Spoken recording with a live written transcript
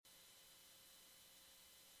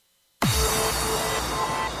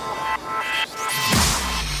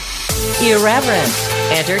Irreverent,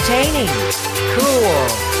 entertaining, cool.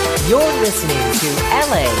 You're listening to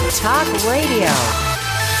LA Talk Radio.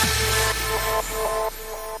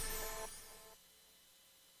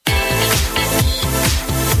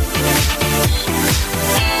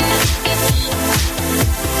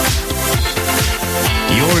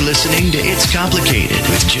 You're listening to It's Complicated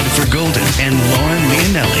with Jennifer Golden and Lauren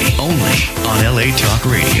Leonelli, only on LA Talk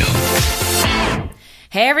Radio.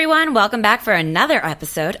 Hey everyone, welcome back for another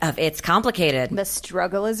episode of It's Complicated. The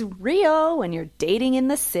struggle is real when you're dating in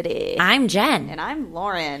the city. I'm Jen. And I'm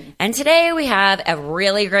Lauren. And today we have a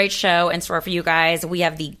really great show in store for you guys. We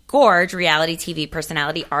have the gorge reality TV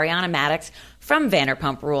personality Ariana Madix from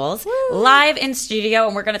Vanderpump Rules live in studio,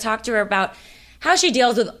 and we're going to talk to her about how she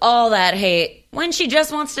deals with all that hate when she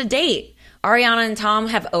just wants to date. Ariana and Tom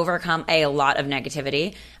have overcome a lot of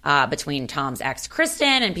negativity between Tom's ex,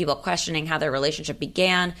 Kristen, and people questioning how their relationship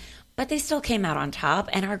began. But they still came out on top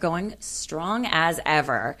and are going strong as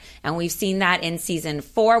ever. And we've seen that in season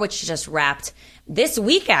 4, which just wrapped this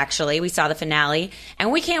week, actually. We saw the finale.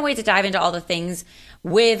 And we can't wait to dive into all the things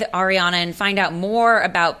with Ariana and find out more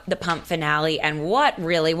about the Pump finale and what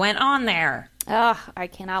really went on there. I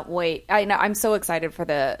cannot wait. I'm so excited for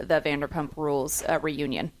the Vanderpump Rules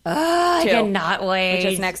reunion. I cannot wait.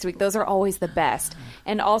 Which is next week. Those are always the best.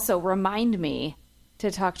 And also remind me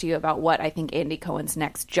to talk to you about what I think Andy Cohen's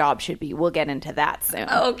next job should be. We'll get into that soon.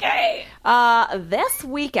 Okay. This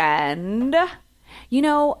weekend,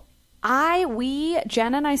 Jen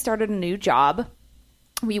and I started a new job.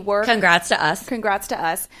 We work. Congrats to us. Congrats to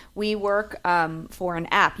us. We work for an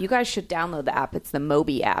app. You guys should download the app. It's the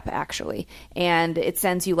Moby app, actually. And it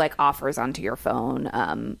sends you like offers onto your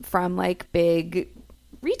phone from like big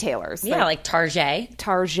retailers. Yeah, like Target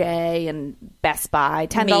and Best Buy,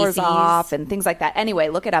 $10 Macy's. off and things like that. Anyway,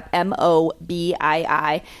 look it up, Mobii.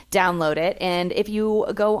 Download it. And if you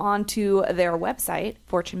go onto their website,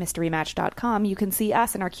 fortunemysterymatch.com, you can see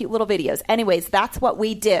us in our cute little videos. Anyways, that's what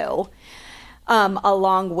we do.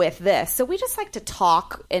 Along with this. So we just like to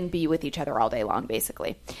talk and be with each other all day long,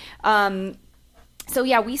 basically. So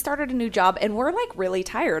yeah, we started a new job and we're like really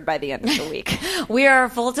tired by the end of the week. We are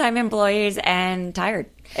full-time employees and tired.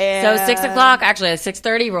 So 6 o'clock, actually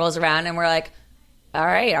 6:30 rolls around and we're like, all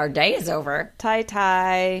right, our day is over.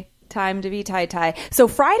 Tie. Time to be tie. So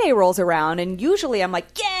Friday rolls around and usually I'm like,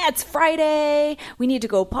 yeah, it's Friday. We need to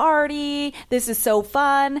go party. This is so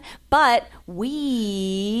fun. But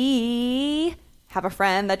we have a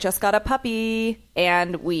friend that just got a puppy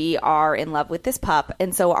and we are in love with this pup.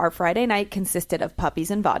 And so our Friday night consisted of puppies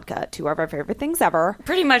and vodka, 2 of our favorite things ever.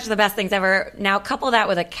 Pretty much the best things ever. Now couple that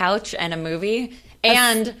with a couch and a movie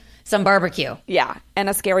and some barbecue. Yeah, and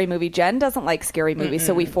a scary movie. Jen doesn't like scary movies,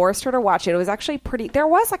 so we forced her to watch it. It was actually pretty... There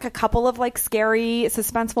was like a couple of like scary,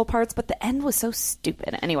 suspenseful parts, but the end was so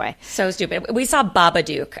stupid. Anyway. So stupid. We saw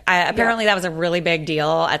Babadook. Apparently that was a really big deal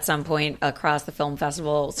at some point across the film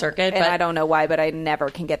festival circuit. And but I don't know why, but I never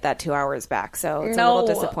can get that 2 hours back, so it's a little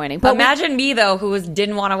disappointing. But But imagine me, though, who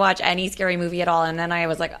didn't want to watch any scary movie at all, and then I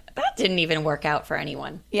was like, that didn't even work out for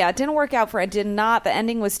anyone. Yeah, it didn't work out for... It did not. The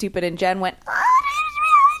ending was stupid, and Jen went...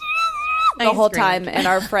 the whole time, and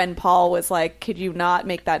our friend Paul was like, could you not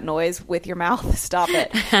make that noise with your mouth? Stop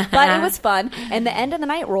it. But it was fun, and the end of the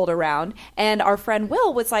night rolled around, and our friend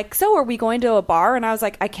Will was like, so are we going to a bar? And I was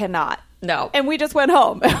like, I cannot. No. And we just went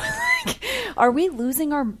home. Are we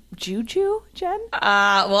losing our juju, Jen?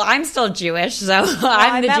 Well, I'm still Jewish, so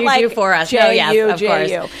I'm the juju like for us. J-U, yes, of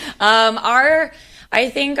J-U. course. I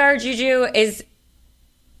think our juju is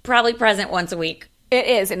probably present once a week. It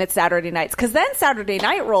is, and it's Saturday nights. Because then Saturday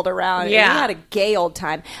night rolled around, and we had a gay old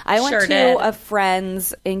time. I went to a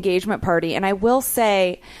friend's engagement party, and I will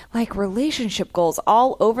say, like, relationship goals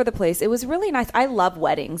all over the place. It was really nice. I love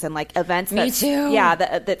weddings and, like, events. Me too. Yeah,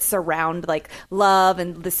 that surround, like, love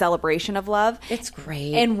and the celebration of love. It's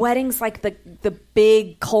great. And weddings, like, the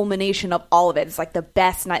big culmination of all of it. It's, like, the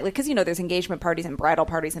best night. Because, there's engagement parties and bridal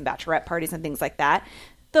parties and bachelorette parties and things like that.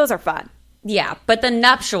 Those are fun. Yeah, but the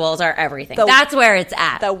nuptials are everything. That's where it's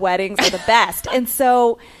at. The weddings are the best. And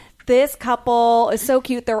so this couple is so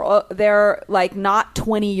cute. They're like not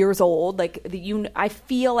 20 years old. Like I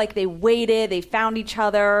feel like they waited, they found each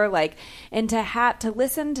other, like, and to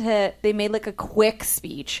listen to, they made like a quick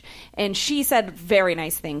speech, and she said very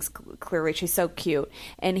nice things. Clearly, she's so cute.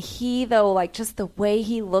 And he, though, like just the way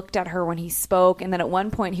he looked at her when he spoke, and then at one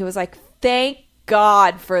point he was like, "Thank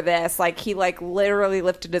God for this." Like he like literally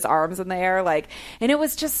lifted his arms in the air, like, and it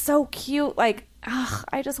was just so cute. Like,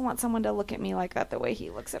 I just want someone to look at me like that. The way he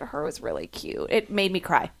looks at her was really cute. It made me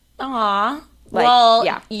cry. Aw. Like, well,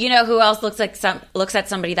 yeah. You know who else looks at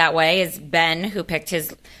somebody that way is Ben, who picked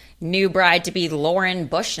his new bride to be Lauren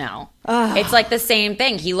Bushnell. It's like the same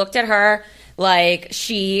thing. He looked at her like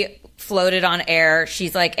she floated on air.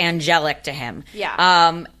 She's like angelic to him.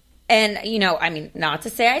 Yeah. And, you know, I mean, not to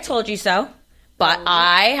say I told you so, but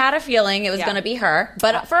I had a feeling it was going to be her.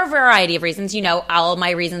 But for a variety of reasons, you know, all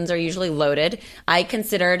my reasons are usually loaded. I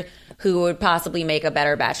considered who would possibly make a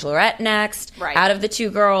better bachelorette next. Right. Out of the two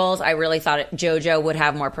girls, I really thought JoJo would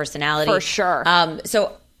have more personality. For sure.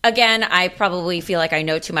 So, again, I probably feel like I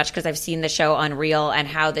know too much because I've seen the show on Real and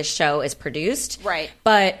how this show is produced. Right.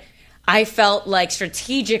 But I felt like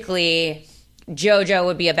strategically JoJo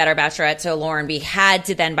would be a better bachelorette, so Lauren B had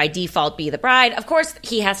to then by default be the bride. Of course,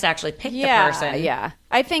 he has to actually pick the person. Yeah.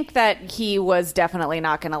 I think that he was definitely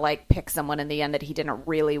not going to like pick someone in the end that he didn't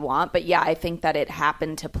really want. But yeah, I think that it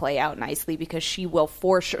happened to play out nicely because she will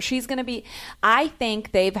for sure. She's going to be, I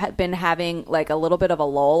think they've been having like a little bit of a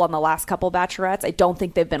lull on the last couple bachelorettes. I don't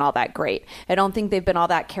think they've been all that great. I don't think they've been all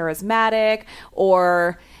that charismatic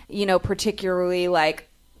or, you know, particularly like,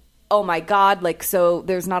 oh my God, like, so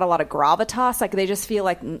there's not a lot of gravitas. Like, they just feel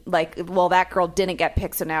like, well, that girl didn't get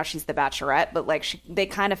picked, so now she's the bachelorette. But, like, they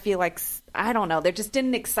kind of feel like, I don't know, they just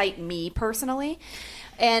didn't excite me personally.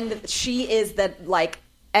 And she is the, like,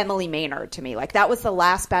 Emily Maynard to me. Like, that was the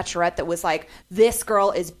last bachelorette that was like, this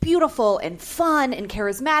girl is beautiful and fun and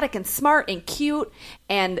charismatic and smart and cute.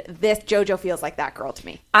 And this JoJo feels like that girl to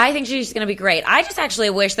me. I think she's going to be great. I just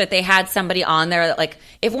actually wish that they had somebody on there that, like,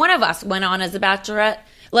 if one of us went on as a bachelorette,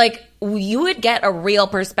 like, you would get a real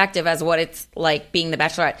perspective as what it's like being the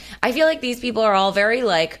bachelorette. I feel like these people are all very,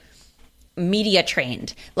 like, media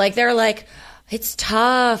trained. Like, they're like, it's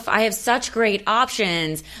tough. I have such great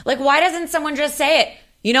options. Like, why doesn't someone just say it?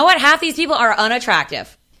 You know what? Half these people are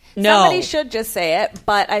unattractive. No. Somebody should just say it,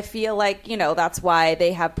 but I feel like, you know, that's why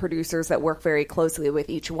they have producers that work very closely with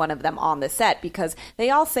each one of them on the set because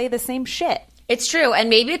they all say the same shit. It's true. And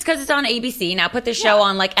maybe it's because it's on ABC. Now put the show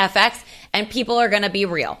on like FX and people are going to be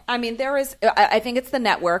real. I mean, I think it's the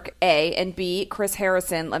network, A, and B, Chris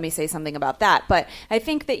Harrison. Let me say something about that. But I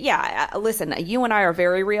think that, yeah, listen, you and I are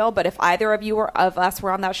very real. But if either of you or of us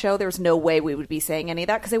were on that show, there's no way we would be saying any of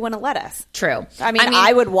that because they wouldn't let us. True. I mean,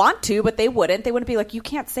 I would want to, but they wouldn't. They wouldn't be like, you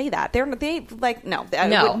can't say that. No, it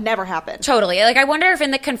would never happen. Totally. Like, I wonder if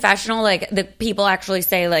in the confessional, like, the people actually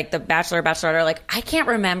say, like, the Bachelor, Bachelorette are like, I can't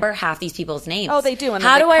remember half these people's names. Oh, they do. And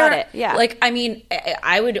how do I cut it? Yeah. Like, I mean,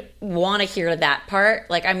 I would want to hear that part.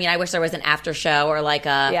 Like, I mean, I wish there was an after show or like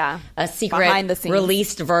a secret behind the scenes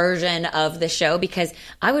released version of the show because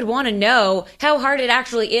I would want to know how hard it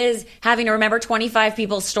actually is having to remember 25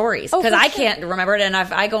 people's stories because I can't remember it. And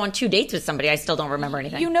if I go on 2 dates with somebody, I still don't remember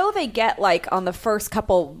anything. You know, they get like on the first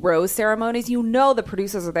couple rose ceremonies, you know, the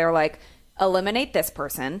producers are there like, eliminate this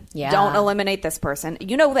person. Yeah. Don't eliminate this person.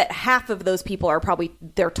 You know that half of those people are probably,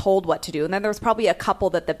 they're told what to do. And then there's probably a couple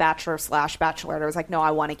that the bachelor/bachelorette was like, no,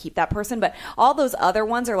 I want to keep that person. But all those other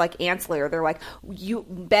ones are like ancillary. They're like,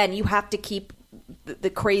 Ben, you have to keep the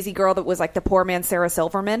crazy girl that was like the poor man Sarah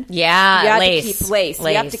Silverman. Yeah, you have Lace. to keep Lace.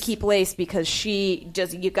 You have to keep Lace because she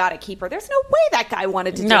just, you got to keep her. There's no way that guy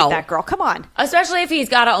wanted to date that girl. Come on. Especially if he's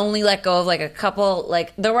got to only let go of like a couple,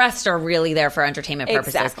 like the rest are really there for entertainment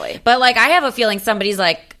purposes. Exactly. But like I have a feeling somebody's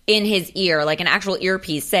like in his ear, like an actual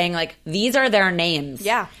earpiece saying like, these are their names.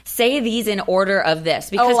 Yeah. Say these in order of this.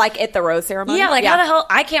 Because, like at the rose ceremony? Yeah, like how the hell,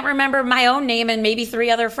 I can't remember my own name and maybe 3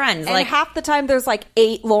 other friends. And like half the time there's like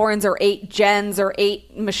 8 Laurens or 8 Jens or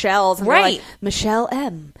 8 Michelles. And right. They're like, Michelle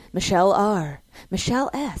M, Michelle R, Michelle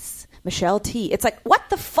S, Michelle T. It's like, what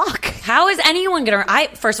the fuck? How is anyone going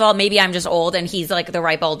to... First of all, maybe I'm just old and he's like the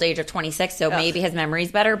ripe old age of 26, so maybe his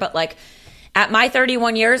memory's better. But like at my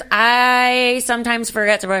 31 years, I sometimes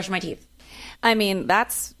forget to brush my teeth. I mean,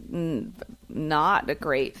 that's not a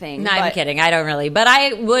great thing. No, I'm kidding. I don't really. But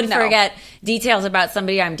I would forget details about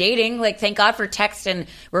somebody I'm dating. Like, thank God for text and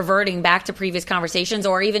reverting back to previous conversations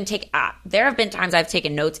or even there have been times I've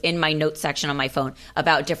taken notes in my notes section on my phone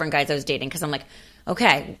about different guys I was dating because I'm like,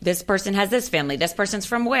 okay, this person has this family. This person's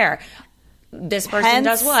from where? This person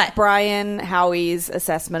does what? Brian Howie's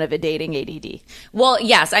assessment of a dating ADD. Well,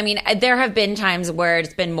 yes. I mean, there have been times where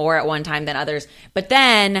it's been more at one time than others. But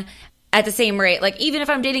then... at the same rate, like even if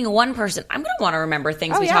I'm dating one person, I'm going to want to remember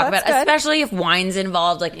things we talk about, especially if wine's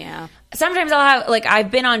involved. Like sometimes I'll have, like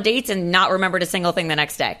I've been on dates and not remembered a single thing the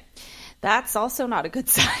next day. That's also not a good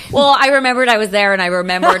sign. Well, I remembered I was there and I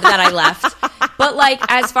remembered that I left. But like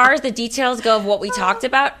as far as the details go of what we talked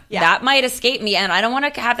about, that might escape me. And I don't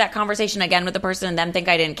want to have that conversation again with the person and then think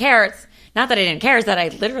I didn't care. It's not that I didn't care, it's that I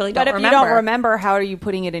literally don't remember. But if you don't remember, how are you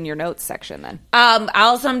putting it in your notes section then?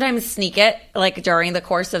 I'll sometimes sneak it, like during the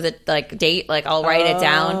course of the like date, like I'll write it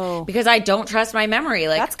down because I don't trust my memory.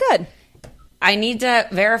 Like that's good. I need to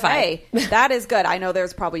verify. Hey, that is good. I know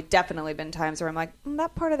there's probably definitely been times where I'm like,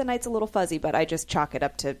 that part of the night's a little fuzzy, but I just chalk it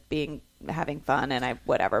up to having fun and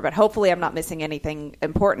whatever. But hopefully I'm not missing anything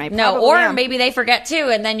important. Maybe they forget too,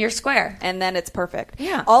 and then you're square. And then it's perfect.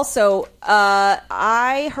 Yeah. Also,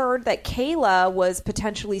 I heard that Kayla was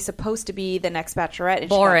potentially supposed to be the next Bachelorette, and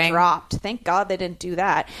Boring. she got dropped. Thank God they didn't do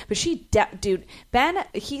that. But dude, Ben,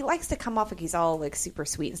 he likes to come off like he's all like super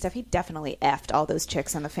sweet and stuff. He definitely effed all those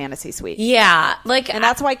chicks in the fantasy suite. Yeah, and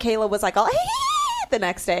that's why Kayla was like, the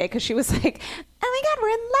next day, because she was like, oh my God, we're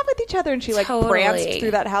in love with each other, and she like pranced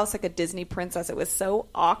through that house like a Disney princess. It was so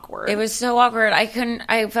awkward. It was so awkward.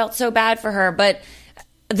 I felt so bad for her, but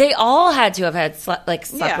they all had to have slept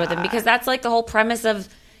with him, because that's like the whole premise of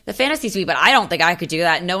the fantasy suite. But I don't think I could do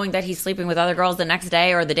that, knowing that he's sleeping with other girls the next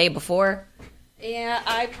day or the day before. Yeah,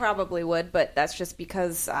 I probably would, but that's just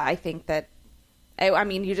because I think that, I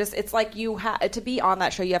mean, it's like to be on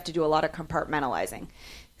that show, you have to do a lot of compartmentalizing.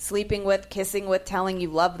 Sleeping with, kissing with, telling you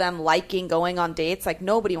love them, liking, going on dates. Like,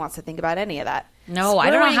 nobody wants to think about any of that. No, I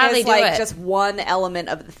don't know how they do like it. Just one element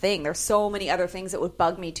of the thing. There's so many other things that would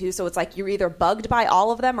bug me too. So it's like you're either bugged by all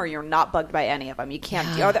of them or you're not bugged by any of them. You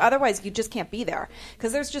can't. Otherwise, you just can't be there,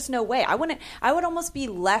 because there's just no way. I would almost be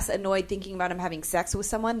less annoyed thinking about him having sex with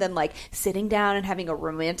someone than like sitting down and having a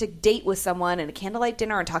romantic date with someone and a candlelight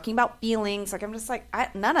dinner and talking about feelings. Like, I'm just like,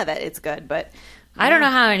 none of that. It's good, but. I don't know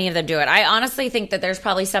how any of them do it. I honestly think that there's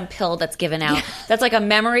probably some pill that's given out that's like a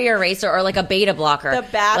memory eraser or like a beta blocker.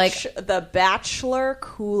 The Bachelor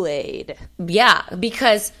Kool-Aid. Yeah,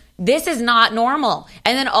 because this is not normal.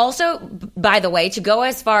 And then also, by the way, to go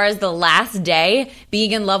as far as the last day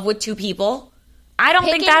being in love with two people, I don't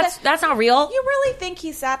think that's not real. You really think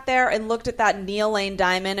he sat there and looked at that Neil Lane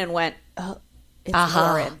diamond and went, oh, it's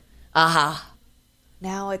Lauren.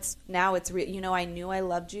 Now it's real. You know, I knew I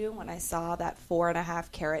loved you when I saw that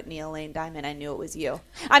 4.5 carat Neil Lane diamond. I knew it was you.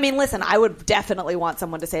 I mean, listen, I would definitely want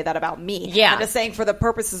someone to say that about me. Yeah. I'm just saying, for the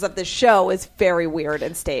purposes of this show, is very weird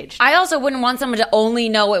and staged. I also wouldn't want someone to only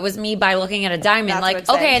know it was me by looking at a diamond. That's like,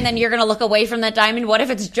 okay, and then you're going to look away from that diamond. What if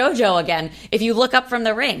it's JoJo again? If you look up from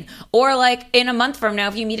the ring, or like in a month from now,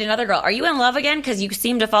 if you meet another girl, are you in love again? Because you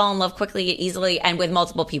seem to fall in love quickly, easily, and with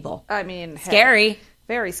multiple people. I mean, scary.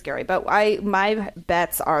 Very scary, but my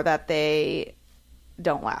bets are that they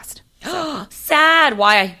don't last. So. Sad.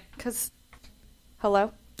 Why? Because,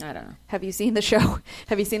 hello? I don't know. Have you seen the show?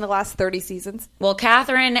 Have you seen the last 30 seasons? Well,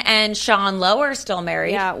 Catherine and Sean Lowe are still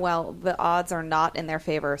married. Yeah, well, the odds are not in their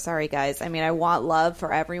favor. Sorry, guys. I mean, I want love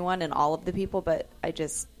for everyone and all of the people, but I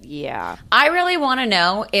just, I really want to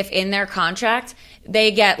know if in their contract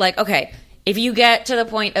they get like, okay, if you get to the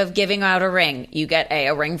point of giving out a ring, you get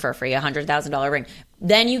a ring for free, $100,000 ring.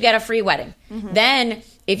 Then you get a free wedding. Mm-hmm. Then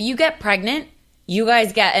if you get pregnant, you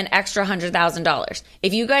guys get an extra $100,000.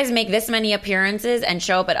 If you guys make this many appearances and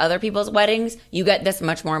show up at other people's weddings, you get this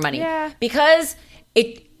much more money. Yeah. Because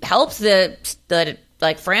it helps the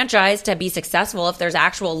like franchise to be successful if there's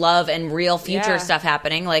actual love and real future stuff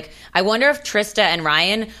happening. Like, I wonder if Trista and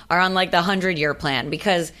Ryan are on like the 100-year plan,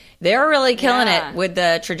 because they're really killing it with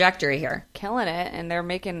the trajectory here. Killing it, and they're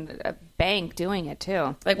making a bank doing it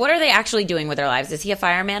too. Like, what are they actually doing with their lives? Is he a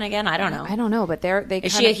fireman again? I don't know. I don't know, but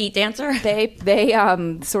is she a heat dancer? They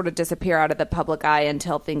sort of disappear out of the public eye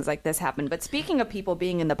until things like this happen. But speaking of people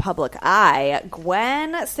being in the public eye,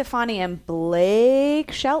 Gwen Stefani and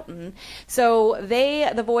Blake Shelton. So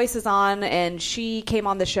the Voice is on, and she came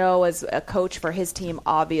on the show as a coach for his team.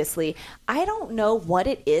 Obviously, I don't know what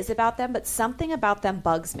it is about them, but something about them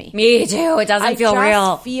bugs me. Me too. It doesn't feel real. I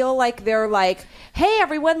just feel like they're like, hey,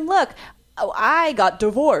 everyone, look. Oh, I got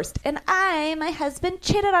divorced, and my husband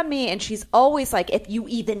cheated on me. And she's always like, if you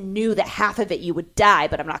even knew that half of it, you would die,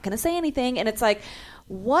 but I'm not going to say anything. And it's like,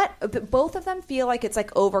 what? Both of them feel like it's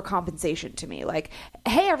like overcompensation to me. Like,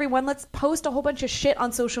 hey, everyone, let's post a whole bunch of shit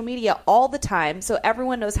on social media all the time so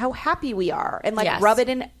everyone knows how happy we are, and like rub it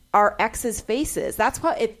in our exes' faces. That's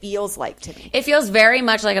what it feels like to me. It feels very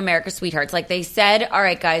much like America's Sweethearts. Like, they said, all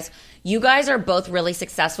right, guys, you guys are both really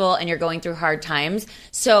successful and you're going through hard times.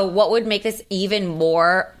 So what would make this even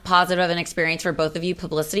more positive of an experience for both of you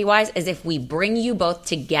publicity-wise is if we bring you both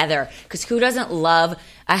together. Because who doesn't love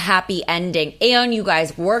a happy ending? And you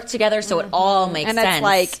guys work together so it all makes sense.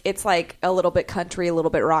 And it's like a little bit country, a little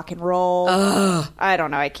bit rock and roll. Ugh. I don't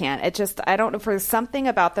know. I can't. I don't know. There's something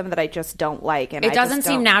about them that I just don't like. And it doesn't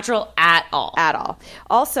seem natural at all. At all.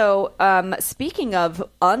 Also, speaking of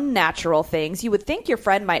unnatural things, you would think your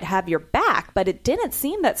friend might have your back, but it didn't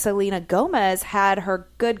seem that Selena Gomez had her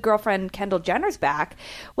good girlfriend Kendall Jenner's back.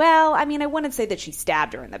 Well, I mean, I wouldn't say that she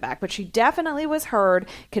stabbed her in the back, but she definitely was heard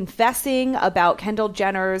confessing about Kendall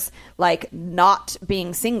Jenner Jenner's like not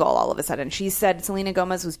being single all of a sudden. She said Selena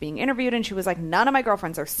Gomez was being interviewed and she was like, none of my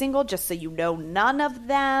girlfriends are single, just so you know, none of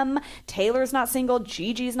them. Taylor's not single,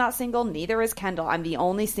 Gigi's not single, neither is Kendall. I'm the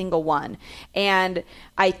only single one. And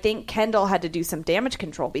I think Kendall had to do some damage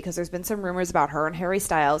control because there's been some rumors about her and Harry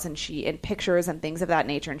Styles and she in pictures and things of that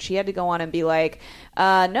nature, and she had to go on and be like,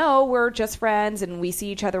 no, we're just friends and we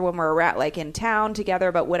see each other when we're like in town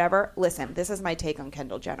together, but whatever. Listen, this is my take on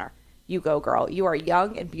Kendall Jenner. You go, girl. You are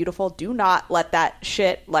young and beautiful. Do not let that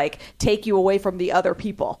shit like take you away from the other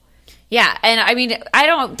people. Yeah, and I mean, I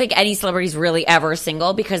don't think any celebrity is really ever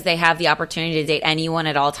single because they have the opportunity to date anyone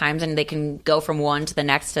at all times and they can go from one to the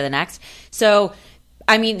next to the next. So,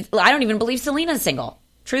 I mean, I don't even believe Selena's single,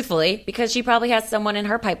 truthfully, because she probably has someone in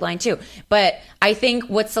her pipeline too. But I think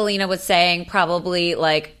what Selena was saying probably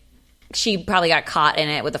like she probably got caught in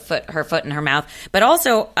it with her foot in her mouth. But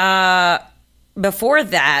also, before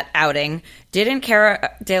that outing, didn't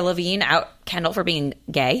Cara Delevingne out Kendall for being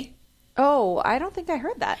gay? Oh, I don't think I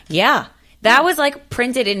heard that. Yeah. That was like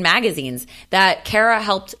printed in magazines that Cara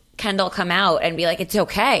helped Kendall come out and be like, it's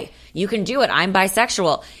okay. You can do it. I'm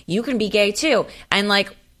bisexual. You can be gay too. And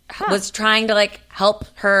like was trying to like help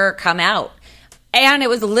her come out. And it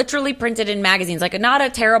was literally printed in magazines, like not a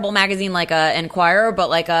terrible magazine like a Enquirer, but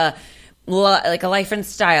like a Life and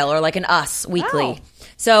Style or like an Us Weekly. Oh.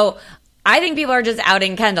 So I think people are just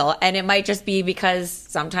outing Kendall, and it might just be because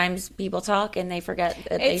sometimes people talk and they forget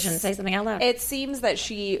that they shouldn't say something out loud. It seems that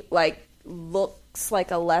she like looks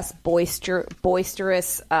like a less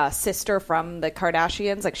boisterous sister from the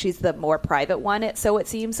Kardashians. Like she's the more private one, so it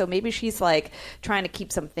seems. So maybe she's like trying to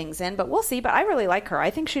keep some things in, but we'll see. But I really like her.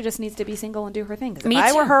 I think she just needs to be single and do her thing. Because if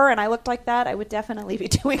I were her and I looked like that, I would definitely be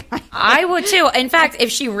doing my thing. I would too. In fact,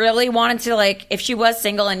 if she really wanted to, like, if she was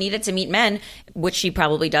single and needed to meet men, which she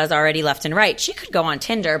probably does already left and right, she could go on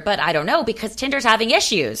Tinder, but I don't know because Tinder's having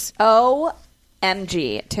issues.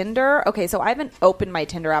 MG Tinder. Okay, so I haven't opened my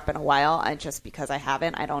Tinder app in a while. Just because I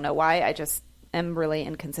haven't. I don't know why. I just am really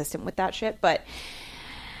inconsistent with that shit. But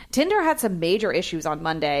Tinder had some major issues on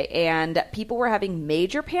Monday, and people were having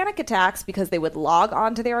major panic attacks because they would log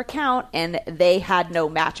onto their account and they had no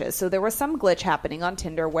matches. So there was some glitch happening on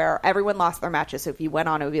Tinder where everyone lost their matches. So if you went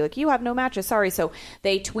on, it would be like, you have no matches, sorry. So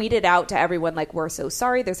they tweeted out to everyone like, we're so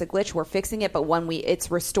sorry, there's a glitch, we're fixing it, but when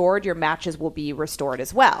it's restored, your matches will be restored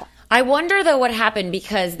as well. I wonder though what happened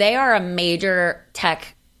because they are a major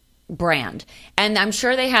tech brand, and I'm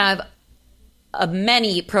sure they have a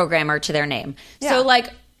many programmer to their name. Yeah. So like,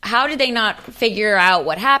 how did they not figure out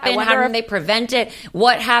what happened? How did they prevent it?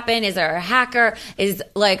 What happened? Is there a hacker? Is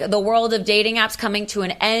like the world of dating apps coming to an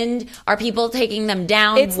end? Are people taking them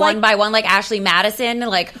down one by one like Ashley Madison?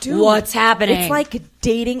 Like, dude, what's happening? It's like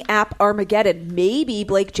dating app Armageddon. Maybe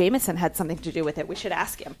Blake Jameson had something to do with it. We should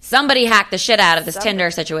ask him. Somebody hacked the shit out of this Tinder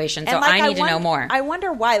situation, so I need to know more. I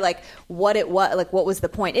wonder why, like, what it was, like, what was the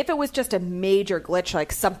point? If it was just a major glitch,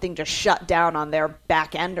 like something just shut down on their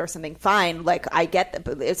back end or something, fine. Like, I get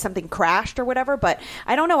that if something crashed or whatever, but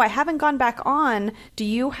I don't know. I haven't gone back on. Do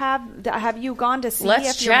you have you gone to see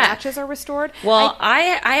if your matches are restored? Well,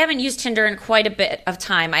 I haven't used Tinder in quite a bit of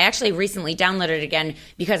time. I actually recently downloaded it again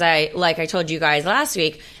because I told you guys last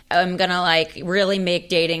week, I'm going to like really make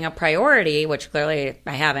dating a priority, which clearly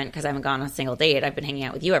I haven't because I haven't gone on a single date. I've been hanging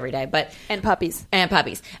out with you every day, and puppies.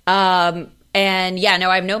 And yeah, no,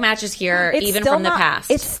 I have no matches here, even from the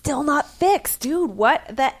past. It's still not fixed, dude. What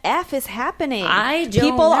the F is happening? I don't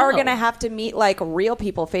People know. are going to have to meet like real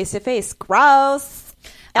people face to face. Gross.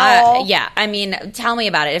 Yeah, I mean, tell me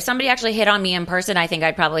about it. If somebody actually hit on me in person, I think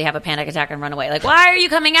I'd probably have a panic attack and run away. Like, why are you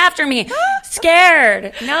coming after me?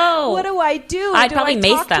 Scared. No. What do I do? I'd probably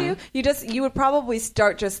mace them. You would probably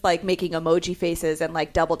start just like making emoji faces and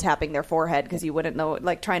like double tapping their forehead because you wouldn't know,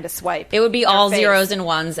 like trying to swipe. It would be all zeros and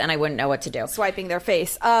ones, and I wouldn't know what to do. Swiping their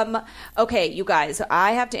face. Okay, you guys,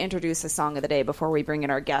 I have to introduce the song of the day before we bring in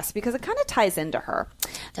our guest because it kind of ties into her.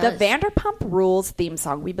 The Vanderpump Rules theme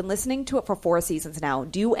song. We've been listening to it for 4 seasons now.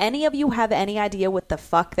 Do any of you have any idea what the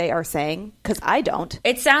fuck they are saying? Because I don't.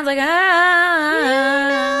 It sounds like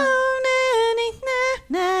I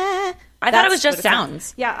thought it was just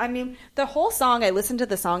sounds. Yeah, I mean, the whole song, I listened to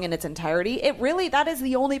the song in its entirety. That is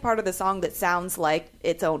the only part of the song that sounds like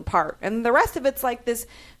its own part. And the rest of it's like this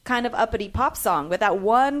kind of uppity pop song. But that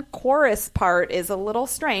one chorus part is a little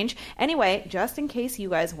strange. Anyway, just in case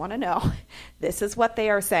you guys want to know, this is what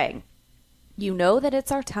they are saying. You know that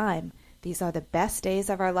it's our time. These are the best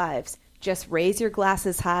days of our lives. Just raise your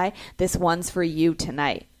glasses high. This one's for you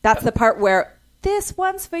tonight. That's the part where, this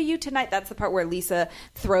one's for you tonight. That's the part where Lisa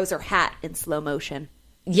throws her hat in slow motion.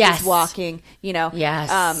 Yes. She's walking, you know.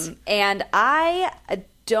 Yes. And I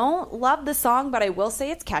don't love the song, but I will say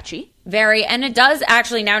it's catchy. Very. And it does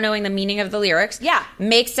actually, now knowing the meaning of the lyrics,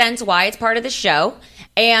 make sense why it's part of the show.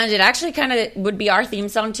 And it actually kind of would be our theme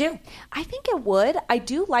song, too. I think it would. I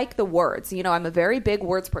do like the words. You know, I'm a very big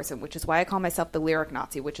words person, which is why I call myself the lyric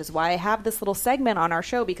Nazi, which is why I have this little segment on our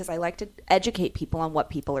show, because I like to educate people on what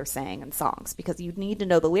people are saying in songs, because you need to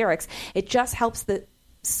know the lyrics. It just helps the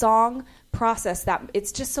song process that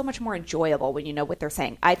it's just so much more enjoyable when you know what they're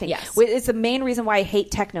saying. I think it's the main reason why I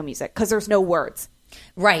hate techno music, because there's no words.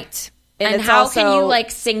 Right. And how can you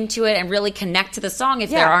like sing to it and really connect to the song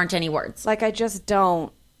if there aren't any words? Like, I just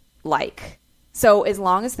don't like. So as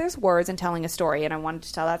long as there's words and telling a story, and I wanted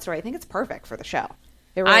to tell that story, I think it's perfect for the show.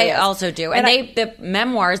 It really is. Also do. And the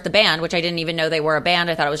Memoirs, the band, which I didn't even know they were a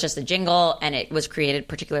band. I thought it was just a jingle, and it was created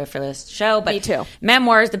particularly for this show. But me too.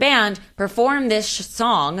 Memoirs, the band, performed this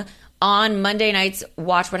song on Monday night's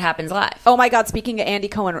Watch What Happens Live. Oh my God, speaking of Andy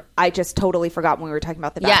Cohen, I just totally forgot when we were talking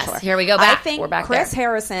about The Bachelor. Yes, here we go back. I think we're back Chris there.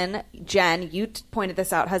 Harrison, Jen, you pointed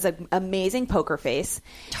this out, has an amazing poker face.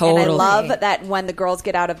 Totally. And I love that when the girls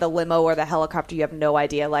get out of the limo or the helicopter, you have no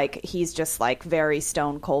idea. Like, he's just like very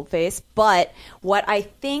stone cold face. But what I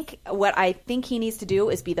think he needs to do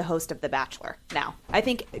is be the host of The Bachelor now. I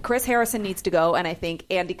think Chris Harrison needs to go, and I think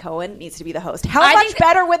Andy Cohen needs to be the host. How much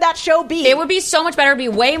better would that show be? It would be so much better. It'd be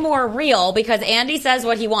way more real, because Andy says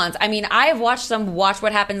what he wants. I mean, I have watched some Watch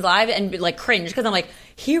What Happens Live and like cringe, because I'm like,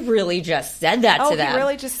 he really just said that to them. He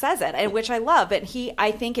really just says it, and which I love. And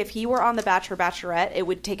I think if he were on The Bachelor, Bachelorette, it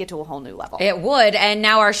would take it to a whole new level. It would. And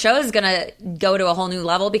now our show is going to go to a whole new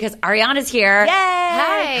level, because Ariana's here. Yay!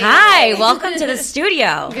 Hi. Welcome to the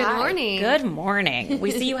studio. Good morning. Good morning.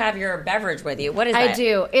 We see you have your beverage with you. What is that? I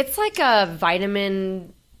do. It's like a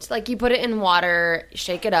vitamin, like you put it in water,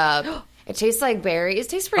 shake it up. It tastes like berries. It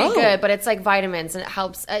tastes pretty good, but it's like vitamins, and it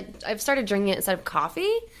helps. I've started drinking it instead of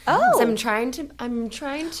coffee. Oh, so I'm trying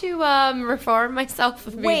to reform myself.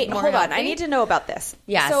 Wait, hold on. healthy. I need to know about this.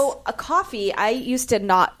 Yes. So a coffee, I used to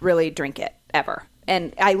not really drink it ever,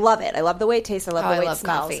 and I love it. I love the way it tastes. I love the way it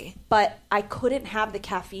smells. Coffee. But I couldn't have the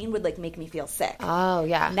caffeine; would like make me feel sick. Oh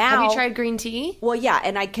yeah. Now, have you tried green tea? Well, yeah,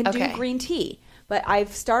 and I can do green tea. But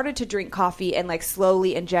I've started to drink coffee and like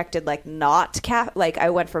slowly injected like like I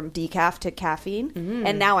went from decaf to caffeine,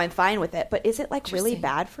 and now I'm fine with it. But is it like really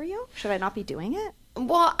bad for you? Should I not be doing it?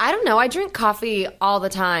 Well, I don't know. I drink coffee all the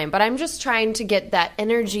time, but I'm just trying to get that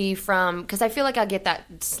energy from, because I feel like I'll get that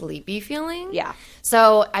sleepy feeling. Yeah.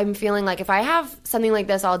 So I'm feeling like if I have something like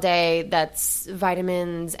this all day, that's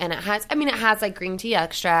vitamins, and it has like green tea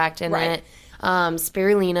extract in it.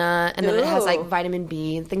 Spirulina, and then it has like vitamin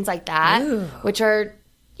B and things like that, which are,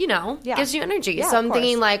 gives you energy. Yeah, so I'm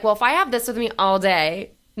thinking like, well, if I have this with me all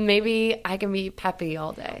day, maybe I can be peppy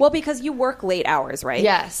all day. Well, because you work late hours, right?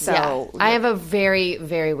 Yes. So I have a very,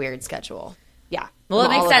 very weird schedule. Yeah. Well, it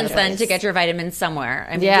makes sense then to get your vitamins somewhere.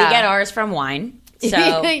 I mean, we get ours from wine. So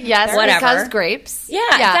yes, whatever. Because grapes. Yeah,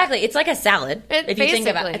 exactly. It's like a salad. If you think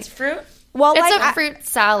about it, it's fruit. Well, it's like, a fruit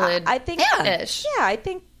salad. I think ish. Yeah, I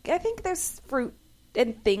think there's fruit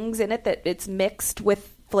and things in it that it's mixed with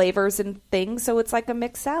flavors and things, so it's like a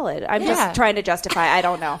mixed salad. I'm just trying to justify. I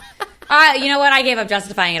don't know. You know what? I gave up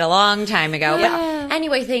justifying it a long time ago. Yeah. But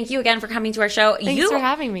anyway, thank you again for coming to our show. Thanks for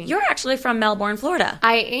having me. You're actually from Melbourne, Florida.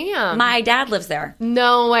 I am. My dad lives there.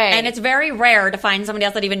 No way. And it's very rare to find somebody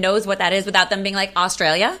else that even knows what that is without them being like,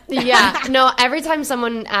 Australia? Yeah. No, every time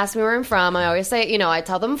someone asks me where I'm from, I always say, I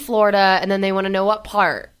tell them Florida, and then they want to know what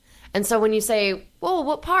part. And so when you say, well,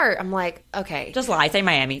 what part? I'm like, okay. Just lie. Say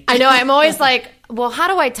Miami. I know. I'm always like, well, how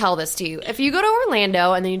do I tell this to you? If you go to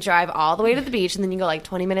Orlando and then you drive all the way to the beach and then you go like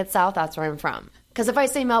 20 minutes south, that's where I'm from. Because if I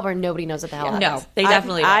say Melbourne, nobody knows what the hell that is. No, they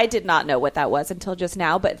definitely don't. I did not know what that was until just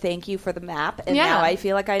now, but thank you for the map. And now I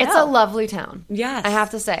feel like I know. It's a lovely town. Yes. I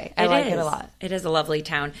have to say. I like it a lot. It is a lovely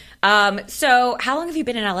town. So how long have you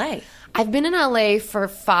been in LA? I've been in LA for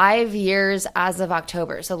 5 years as of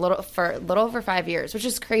October. So a little over 5 years, which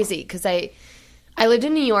is crazy because I lived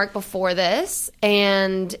in New York before this,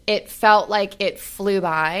 and it felt like it flew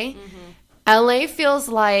by. LA feels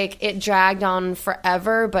like it dragged on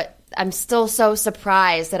forever, but I'm still so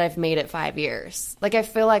surprised that I've made it 5 years. Like, I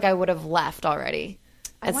feel like I would have left already.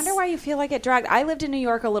 I wonder why you feel like it dragged. I lived in New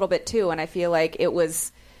York a little bit too, and I feel like it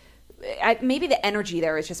was... maybe the energy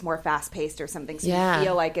there is just more fast-paced or something, so you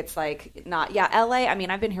feel like it's like not... Yeah, LA, I mean,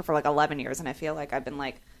 I've been here for like 11 years, and I feel like I've been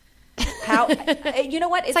like... How you know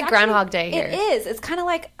what? It's like Groundhog Day here. It is. It's kind of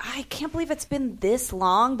like I can't believe it's been this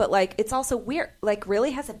long, but like it's also weird. Like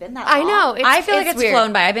really, has it been that long? I know. I feel like it's weird.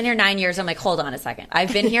 flown by. I've been here 9 years. I'm like, hold on a second.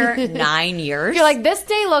 I've been here 9 years. You're like, this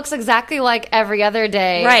day looks exactly like every other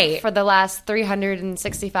day, Right. for the last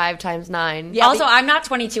 365 times 9. Yeah, also, I'm not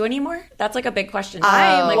 22 anymore. That's like a big question.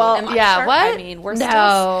 I'm like, well, am I yeah, sure? what? I mean, we're No.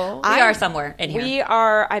 still. We are somewhere in here. We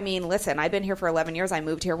are. I mean, listen. I've been here for 11 years. I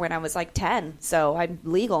moved here when I was like 10, so I'm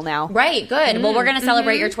legal now. Right, good. Well, we're going to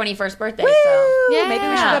celebrate your 21st birthday. So. Woo! Yeah. Maybe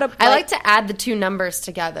we should go to. I like to add the two numbers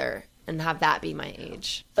together and have that be my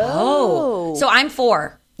age. Oh. So I'm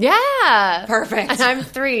 4. Yeah. Perfect. And I'm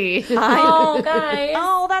 3. Oh, guys.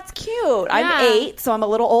 Oh, that's cute. I'm Yeah. 8, so I'm a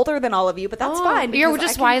little older than all of you, but that's fine. You're because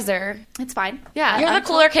just I can- wiser. It's fine. Yeah. You're the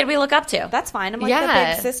cooler kid we look up to. That's fine. I'm like Yeah.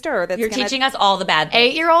 the big sister. That's You're gonna teaching us all the bad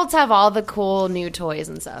things. 8-year-olds have all the cool new toys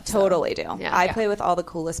and stuff. so- Totally do. Yeah. I Yeah. play with all the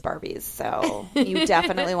coolest Barbies, so you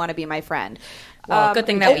definitely want to be my friend. Well, good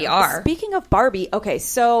thing that we are. Speaking of Barbie, okay,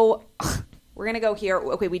 so we're gonna go here.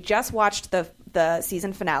 Okay, we just watched the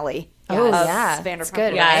season finale. Oh, of yeah. Vanderpump It's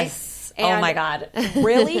good, Rules. right? Yes. Oh, And my God.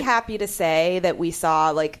 Really happy to say that we saw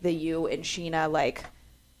like the you and Sheena like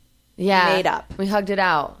Yeah. made up. We hugged it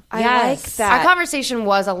out. I Yes. like that. Our conversation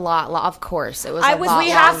was a lot. Of course, it was. I a was- lot we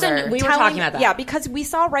have longer. to- we were talking about that. Yeah, because we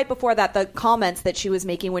saw right before that the comments that she was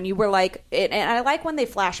making when you were like, and I like when they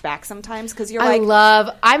flash back sometimes because you're like,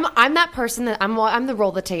 I'm that person that I'm the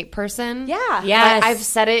roll the tape person. Yeah. Yes. I've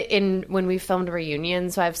said it when we filmed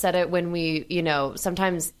reunions. So I've said it when we,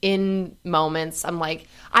 sometimes in moments, I'm like,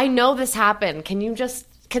 I know this happened.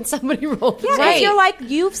 Can somebody roll the yeah, 'cause tape? you're like,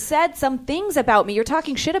 you've said some things about me. You're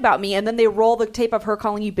talking shit about me, and then they roll the tape of her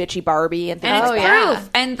calling you bitchy Barbie and things And it's like proof. that.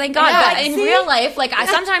 And thank God. Yeah, but in see? real life, like,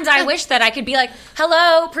 sometimes I wish that I could be like,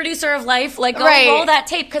 hello, producer of life, like, go Right. roll that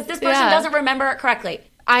tape because this person Yeah. doesn't remember it correctly.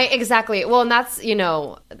 Exactly. Well, and that's,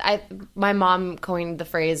 my mom coined the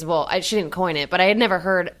phrase, she didn't coin it, but I had never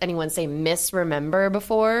heard anyone say misremember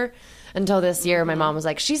before until this year. My mom was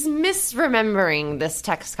like, she's misremembering this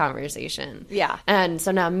text conversation. Yeah. And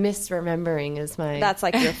so now misremembering is That's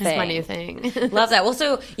like your is my thing. new thing. Love that. Well,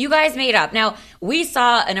 so you guys made up. Now, we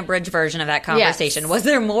saw an abridged version of that conversation. Yes. Was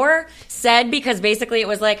there more said? Because basically it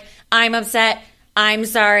was like, I'm upset, I'm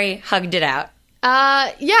sorry, hugged it out.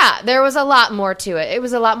 Yeah, there was a lot more to it. It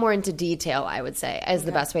was a lot more into detail, I would say, is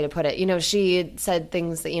the best way to put it. She had said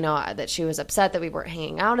things that, that she was upset that we weren't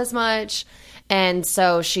hanging out as much. And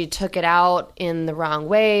so she took it out in the wrong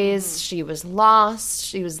ways. She was lost.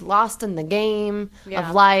 She was lost in the game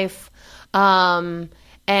of life.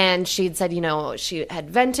 And she'd said, she had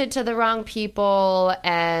vented to the wrong people.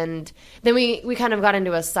 And then we kind of got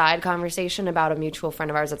into a side conversation about a mutual friend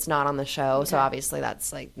of ours that's not on the show. So obviously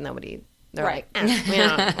that's like nobody... They're Right. like, we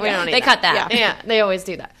don't need They that. cut that. Yeah, they always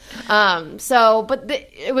do that.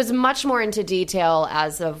 It was much more into detail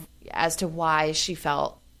as to why she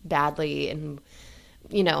felt badly and,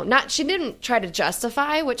 she didn't try to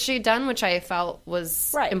justify what she'd done, which I felt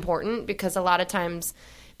was important because a lot of times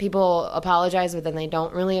people apologize, but then they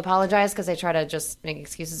don't really apologize because they try to just make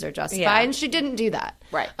excuses or justify. Yeah. And she didn't do that.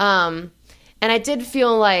 Right. And I did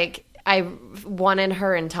feel like I wanted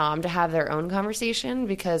her and Tom to have their own conversation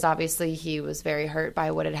because obviously he was very hurt by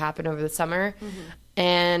what had happened over the summer,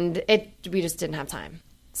 and we just didn't have time.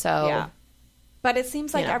 So Yeah. But it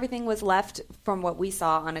seems like You know. everything was left from what we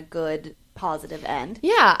saw on a good, positive end.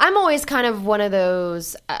 yeah, I'm always kind of one of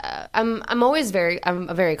those. I'm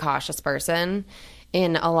a very cautious person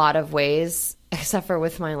in a lot of ways. Except for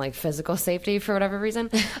with my physical safety for whatever reason.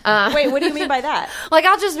 Wait, what do you mean by that?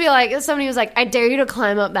 I'll just be like, if somebody was like, I dare you to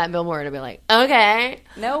climb up that billboard, I'd be like, okay.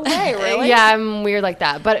 No way, really? Yeah, I'm weird like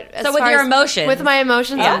that. But as So with far your as- emotions. with my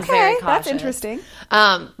emotions, I'm very Okay, cautious. that's interesting.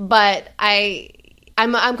 But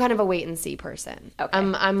I'm kind of a wait and see person. Okay.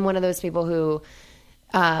 I'm one of those people who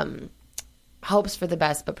hopes for the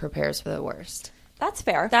best but prepares for the worst. That's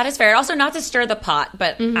fair. That is fair. Also, not to stir the pot,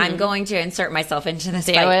 but I'm going to insert myself into this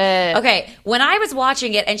Do fight. it. Okay, when I was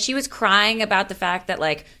watching it and she was crying about the fact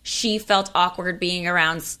that she felt awkward being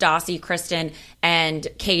around Stassi, Kristen, and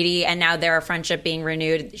Katie, and now their friendship being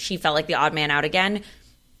renewed, she felt like the odd man out again.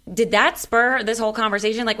 Did that spur this whole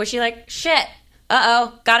conversation? Was she like, shit,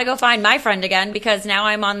 gotta go find my friend again because now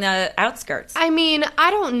I'm on the outskirts? I mean, I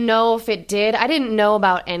don't know if it did. I didn't know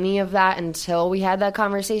about any of that until we had that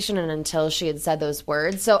conversation and until she had said those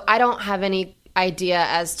words. So I don't have any idea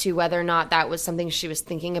as to whether or not that was something she was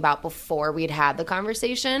thinking about before we'd had the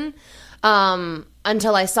conversation.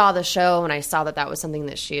 Until I saw the show and I saw that was something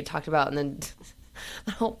that she had talked about. And then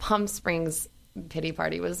the whole Palm Springs pity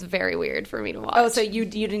party was very weird for me to watch. Oh, so you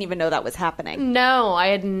didn't even know that was happening? No, I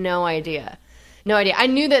had no idea. No idea. I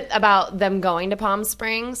knew that about them going to Palm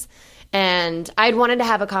Springs, and I'd wanted to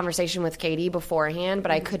have a conversation with Katie beforehand,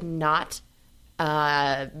 but I could not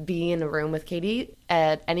be in a room with Katie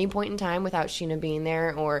at any point in time without Sheena being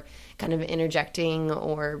there or kind of interjecting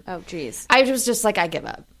or... Oh, geez. I was just like, I give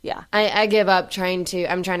up. Yeah. I give up I'm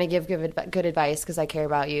trying to give good advice because I care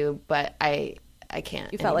about you, but I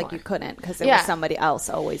can't. You felt anymore. like you couldn't because there was somebody else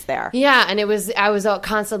always there. Yeah, and I was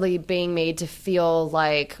constantly being made to feel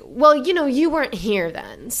like, well, you weren't here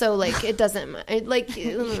then, so like it doesn't like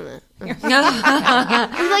you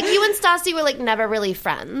and Stassi were like never really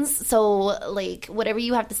friends, so like whatever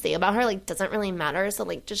you have to say about her like doesn't really matter, so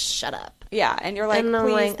like just shut up. Yeah, and you're like, And I'm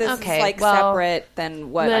please, like, this okay, is like well, separate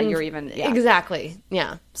than what you're even. Yeah. Exactly.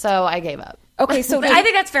 Yeah. So I gave up. Okay, so I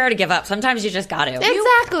think that's fair to give up. Sometimes you just got to.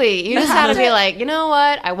 Exactly. You just have to be like, you know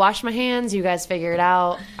what? I washed my hands. You guys figure it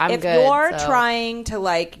out. I'm if good. You're trying to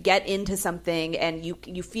like get into something and you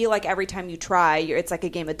feel like every time you try, it's like a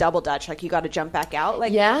game of double dutch. Like you got to jump back out.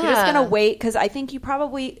 Like you're just gonna wait because I think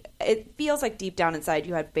it feels like deep down inside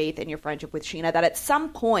you had faith in your friendship with Sheena that at some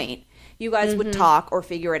point you guys would talk or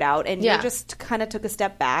figure it out, and you just kind of took a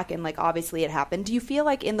step back, and like obviously it happened. Do you feel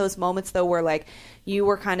like in those moments though where like you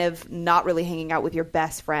were kind of not really hanging out with your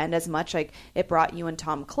best friend as much, like it brought you and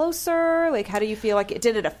Tom closer? Like how do you feel like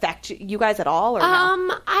did it affect you guys at all or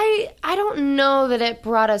no? I don't know that it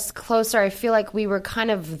brought us closer. I feel like we were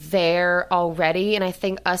kind of there already, and I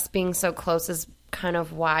think us being so close is kind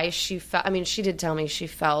of why she felt. I mean, she did tell me she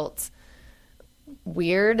felt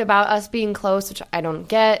weird about us being close, which I don't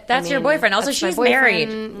get. That's your boyfriend. Also, she's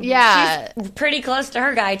married. Yeah. She's pretty close to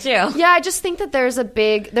her guy, too. Yeah, I just think that there's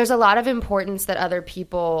a lot of importance that other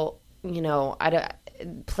people,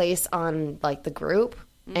 place on, like, the group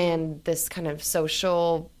and this kind of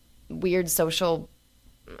weird social,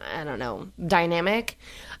 I don't know, dynamic.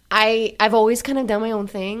 I've always kind of done my own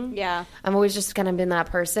thing. Yeah. I've always just kind of been that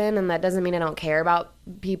person, and that doesn't mean I don't care about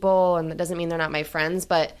people, and that doesn't mean they're not my friends,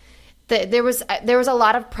 but... There was a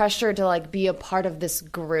lot of pressure to like be a part of this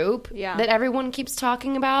group that everyone keeps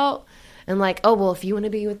talking about, and like, oh well, if you want to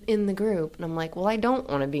be in the group, and I'm like, well, I don't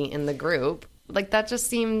want to be in the group. Like that just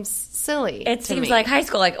seems silly. It seems like high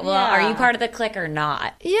school. Like, well, are you part of the clique or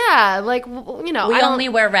not? Yeah, like we only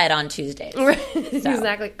wear red on Tuesdays.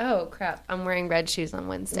 Exactly. Oh crap, I'm wearing red shoes on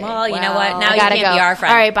Wednesday. Well, you know what? Now you can't be our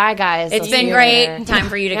friend. All right, bye guys. It's been great. Time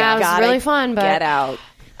for you to go. Yeah, it was really fun, but get out.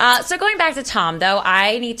 So going back to Tom, though,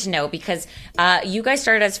 I need to know because you guys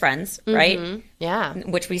started as friends, right? Mm-hmm. Yeah.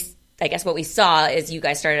 Which I guess what we saw is you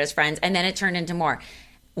guys started as friends, and then it turned into more.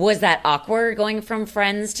 Was that awkward going from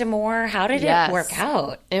friends to more? How did it work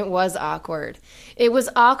out? It was awkward. It was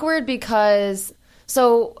awkward because...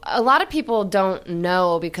 So a lot of people don't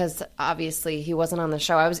know because obviously he wasn't on the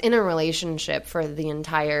show. I was in a relationship for the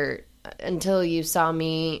entire... Until you saw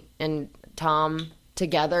me and Tom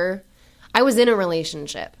together... I was in a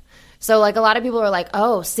relationship. So, like, a lot of people were like,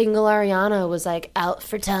 oh, single Ariana was, like, out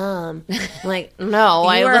for Tom. I'm like, no.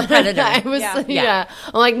 You were a predator. Yeah.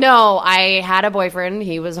 I'm like, no, I had a boyfriend.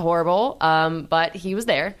 He was horrible, but he was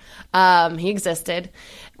there. He existed.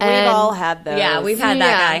 We've all had those. Yeah, we've had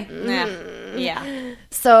that guy. Yeah.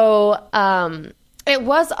 So, it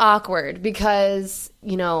was awkward because,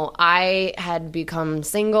 I had become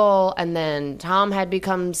single, and then Tom had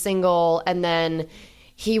become single, and then...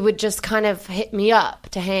 he would just kind of hit me up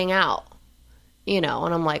to hang out, and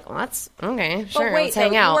I'm like, well, that's okay, sure, let's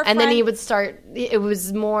hang out. And then he would start, it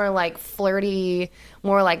was more like flirty,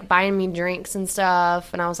 more like buying me drinks and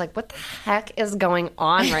stuff. And I was like, what the heck is going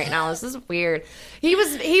on right now? This is weird. He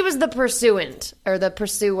was the pursuant or the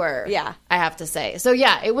pursuer. Yeah. I have to say. So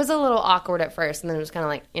yeah, it was a little awkward at first. And then it was kind of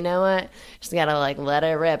like, you know what? Just got to like let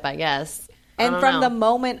it rip, I guess. And from the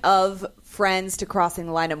moment of friends to crossing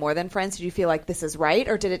the line of more than friends, did you feel like this is right?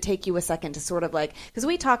 Or did it take you a second to sort of like, because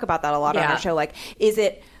we talk about that a lot on our show, like, is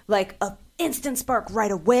it like a instant spark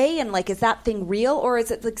right away? And like, is that thing real? Or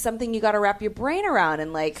is it like something you got to wrap your brain around?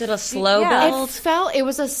 And like, is it a slow build?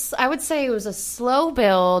 I would say it was a slow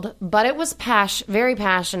build, but it was very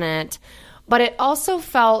passionate. But it also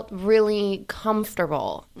felt really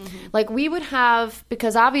comfortable. Mm-hmm. Like we would have,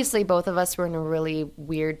 because obviously both of us were in a really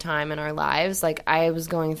weird time in our lives. Like I was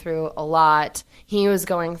going through a lot. He was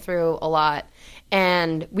going through a lot.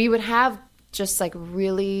 And we would have just like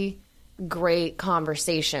really great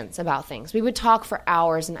conversations about things. We would talk for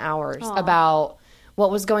hours and hours about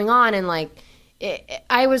what was going on. And like,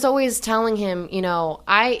 I was always telling him,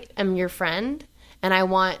 I am your friend and I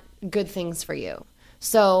want good things for you.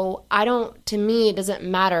 So to me, it doesn't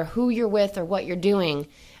matter who you're with or what you're doing.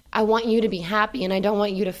 I want you to be happy, and I don't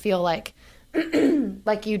want you to feel like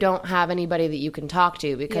like you don't have anybody that you can talk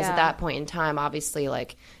to, because at that point in time, obviously,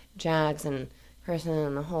 like Jags and person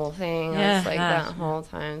in the whole thing. Yeah. I was like that whole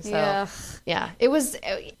time. So yeah, it was.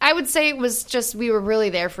 I would say it was just we were really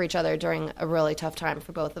there for each other during a really tough time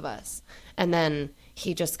for both of us. And then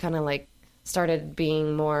he just kind of like started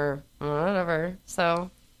being more whatever. So.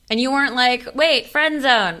 And you weren't like, wait, friend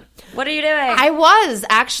zone. What are you doing? I was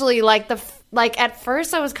actually like at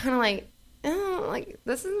first I was kind of like. Oh, like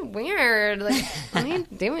this is weird. Like, what are you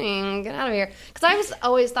doing? Get out of here. Because I was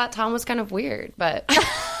always thought Tom was kind of weird, but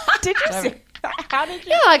Did you see? How did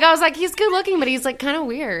you? yeah, like I was like, he's good looking, but he's like kind of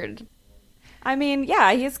weird. I mean,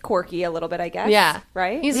 yeah, he's quirky a little bit, I guess. Yeah,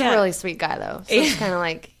 right. He's a really sweet guy though. So it's kind of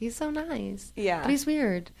like he's so nice. Yeah, but he's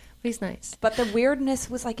weird, but he's nice. But the weirdness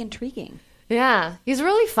was like intriguing. Yeah, he's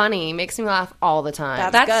really funny. He makes me laugh all the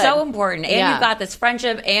time. That's good. so important. And Yeah. you've got this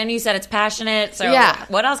friendship, and you said it's passionate. So Yeah.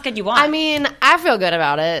 what else could you want? I mean, I feel good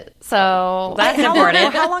about it. So That's How long,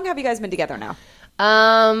 important. how long have you guys been together now?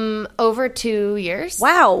 over 2 years.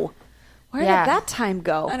 Wow. Where Yeah. did that time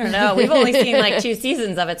go? I don't know. We've only seen like 2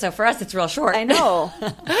 seasons of it, so for us, it's real short. I know.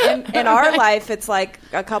 In our life, it's like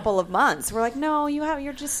a couple of months. We're like, no,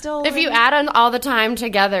 you're just still. If you add on all the time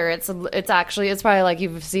together, it's probably like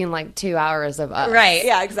you've seen like 2 hours of us. Right.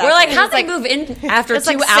 Yeah, exactly. We're like, how'd It's they like- move in after It's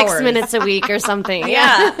 2 like hours? 6 minutes a week or something.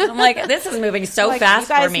 Yeah. I'm like, this is moving so like, fast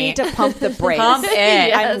you guys for me. need to pump the brakes. Pump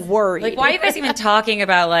it. I'm worried. Like, why are you guys even talking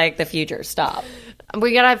about like the future? Stop.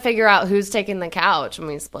 We gotta figure out who's taking the couch when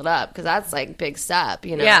we split up because that's like big step,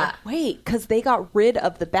 you know. Yeah. Wait, because they got rid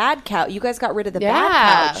of the bad couch. You guys got rid of the Yeah.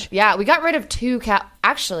 bad couch. Yeah, we got rid of 2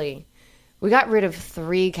 Actually, we got rid of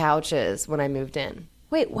 3 couches when I moved in.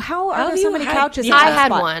 Wait, how are How there have so you many had- couches? Yeah. in I that had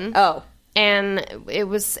spot? one. Oh, And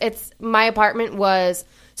it's my apartment was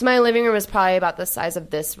so my living room was probably about the size of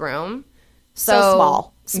this room. So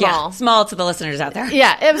small. Yeah. Small to the listeners out there.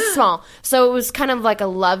 Yeah, it was small. So it was kind of like a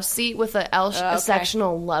love seat with a okay.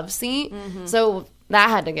 sectional love seat. So that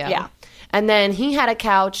had to go. Yeah. And then he had a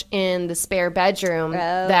couch in the spare bedroom Oh.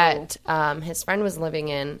 that his friend was living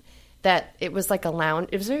in. That it was like a lounge.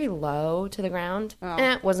 It was very low to the ground.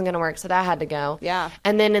 It wasn't going to work, so that had to go. Yeah.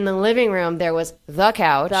 And then in the living room, there was the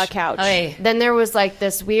couch. the couch. Oy. Then there was like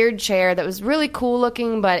this weird chair that was really cool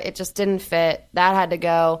looking, but it just didn't fit. That had to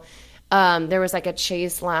go. There was like a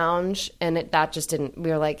chaise lounge, and that just didn't. We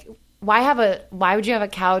were like, why would you have a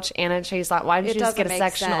couch and a chaise lounge? Why did It you just get a doesn't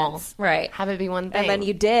make sectional? sense. Right. Have it be one thing. And then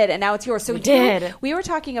you did, and now it's yours. So We did. We were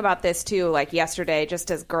talking about this too, like yesterday, just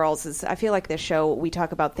as girls. Is I feel like this show we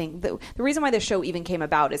talk about things. The reason why this show even came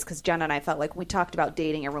about is because Jenna and I felt like we talked about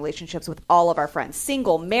dating and relationships with all of our friends,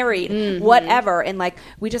 single, married, whatever, and like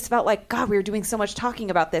we just felt like God, we were doing so much talking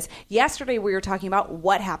about this. Yesterday, we were talking about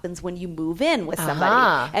what happens when you move in with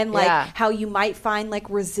somebody, and like how you might find like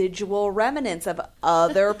residual remnants of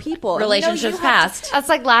other people, And, Relationships you have past. That's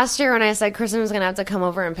like last year when I said Kristen was going to have to come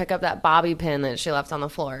over and pick up that bobby pin that she left on the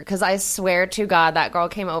floor. Because I swear to God, that girl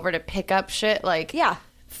came over to pick up shit like Yeah.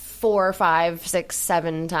 4, 5, 6,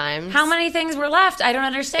 7 times. How many things were left? I don't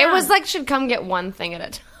understand. It was like she'd come get one thing at a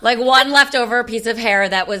time. like one leftover piece of hair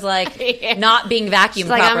that was like not being vacuumed She's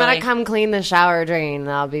like, properly. I'm going to come clean the shower drain and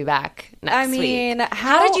I'll be back next I week. mean,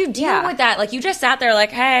 How did you deal yeah. with that? Like you just sat there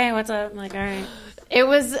like, hey, what's up? I'm like, all right. It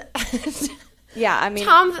was... Yeah, I mean,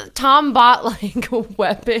 Tom bought like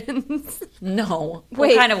weapons. No. Wait.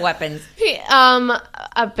 What kind of weapons?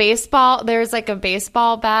 A baseball. There's like a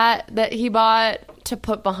baseball bat that he bought to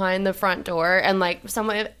put behind the front door, and like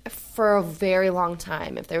someone for a very long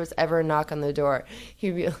time, if there was ever a knock on the door,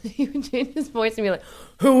 he would change his voice and be like,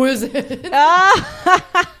 "Who is it?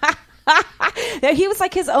 he was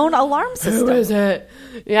like his own alarm system. Who is it?"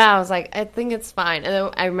 Yeah, I was like, I think it's fine. And then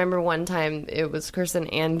I remember one time it was Kirsten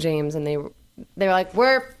and James, and they were like,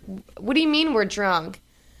 what do you mean we're drunk?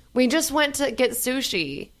 We just went to get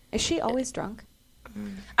sushi. Is she always drunk?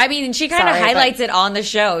 I mean, she kind of Sorry, highlights it on the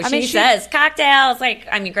show. She mean, she- says cocktails. Like,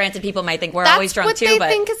 I mean, granted, people might think we're always drunk what too, they but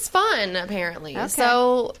think is fun, apparently.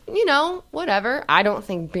 So, whatever. I don't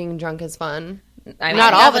think being drunk is fun. I mean,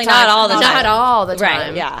 Not all the definitely time. Not all the time. Not all the time.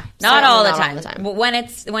 Right. Yeah. Not Certainly all the not time. all the time. But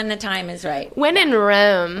when the time is right. When in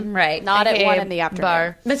Rome. Right. Not at AKA 1 in the afternoon.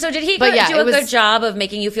 bar. But so did he But yeah, do a it was- good job of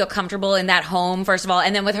making you feel comfortable in that home, first of all,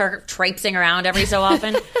 and then with her traipsing around every so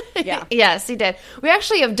often? Yeah. Yes, he did. We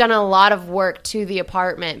actually have done a lot of work to the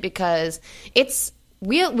apartment because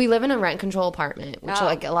we live in a rent control apartment, which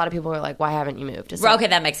like a lot of people are like, why haven't you moved? It's Well, like, okay,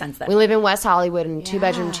 that makes sense then. we live in West Hollywood in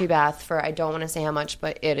 2-bedroom, 2-bath for I don't want to say how much,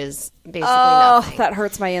 but it is basically Oh, nothing. that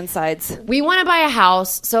hurts my insides. We want to buy a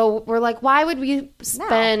house, so we're like, why would we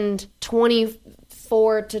spend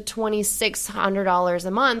 $2,400 to $2,600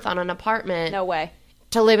 a month on an apartment? No way.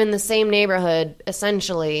 To live in the same neighborhood,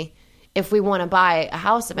 essentially, if we want to buy a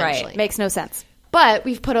house eventually. Makes no sense. But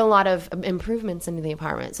we've put a lot of improvements into the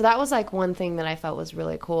apartment. So that was like one thing that I felt was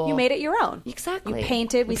really cool. You made it your own. Exactly. You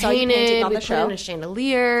painted. We saw you painting on the show. We put in a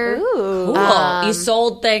chandelier. Ooh. Cool. You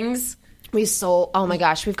sold things. We sold. Oh my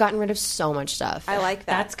gosh, we've gotten rid of so much stuff. I like that.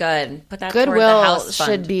 That's good. Put that toward the Goodwill house fund.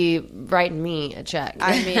 should be writing me a check.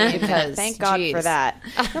 I mean, because thank God geez. for that.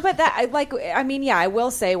 No, but that, I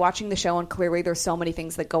will say, watching the show, and clearly there's so many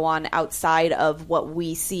things that go on outside of what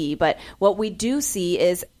we see. But what we do see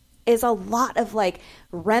is a lot of like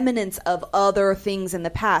remnants of other things in the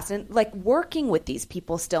past, and like working with these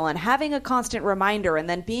people still, and having a constant reminder, and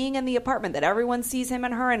then being in the apartment that everyone sees him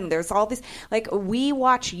and her, and there's all these, like, we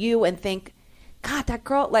watch you and think, God, that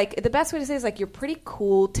girl, like, the best way to say it is, like, you're pretty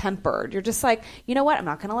cool tempered. You're just like, you know what? I'm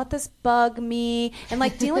not going to let this bug me. And,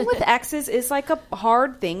 like, dealing with exes is, like, a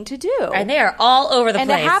hard thing to do. And they are all over the and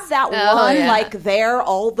place. to have that one, like, there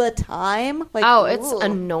all the time. Like, it's ooh.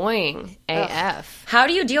 annoying AF. How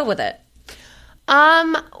do you deal with it?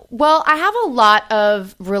 Well, I have a lot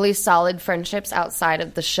of really solid friendships outside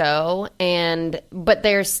of the show, but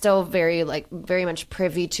they're still very much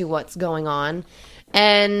privy to what's going on.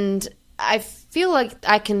 And I feel like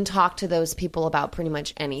I can talk to those people about pretty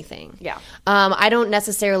much anything. Yeah. I don't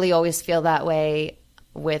necessarily always feel that way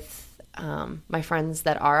with my friends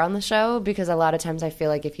that are on the show, because a lot of times I feel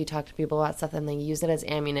like if you talk to people about stuff, then they use it as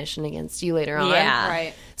ammunition against you later on. Yeah.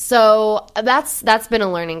 Right. So that's been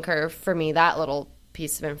a learning curve for me, that little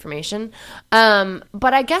piece of information.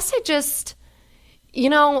 But I guess it just, Tom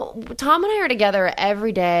and I are together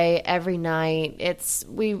every day, every night.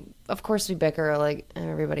 Of course we bicker like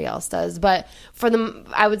everybody else does, but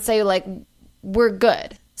I would say, like, we're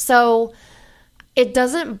good. So it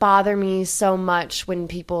doesn't bother me so much when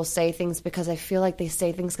people say things, because I feel like they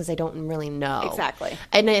say things because they don't really know. Exactly.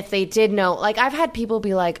 And if they did know, like, I've had people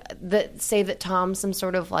be like, say that Tom's some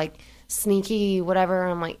sort of like sneaky whatever.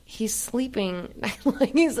 I'm like, he's sleeping.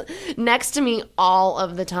 Like, he's next to me all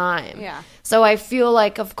of the time. Yeah. So I feel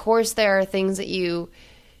like, of course, there are things that you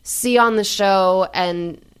see on the show,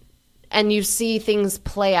 and you see things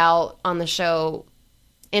play out on the show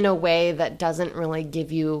in a way that doesn't really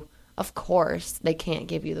give you, of course, they can't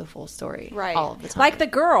give you the full story all of the time. Like the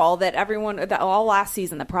girl that all last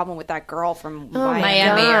season, the problem with that girl from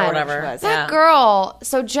Miami or whatever. That girl,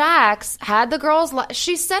 so Jax had the girls,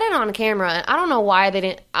 she said it on camera, and I don't know why they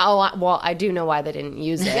didn't, well, I do know why they didn't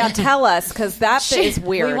use it. Yeah, tell us, because that is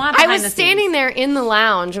weird. I was standing there in the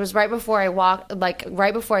lounge. It was right before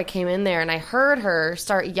I came in there, and I heard her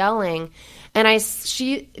start yelling, and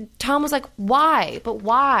Tom was like, why? But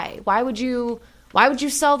why? Why would you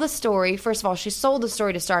sell the story? First of all, she sold the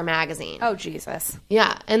story to Star Magazine. Oh, Jesus.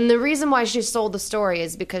 Yeah, and the reason why she sold the story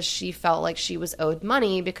is because she felt like she was owed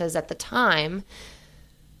money, because at the time,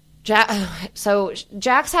 so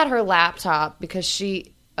Jax had her laptop because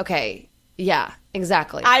yeah,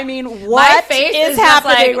 exactly. I mean, what is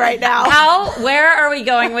happening right now? Where are we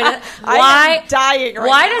going with it? I am dying right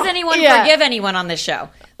Why now. does anyone forgive anyone on this show?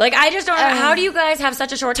 Like, I just don't know. How do you guys have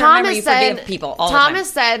such a short-term memory? You forgive people all the time.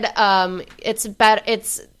 Thomas said, it's better.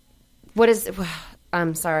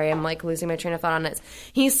 I'm sorry. I'm like losing my train of thought on this.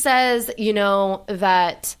 He says,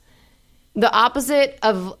 that the opposite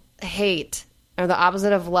of hate or the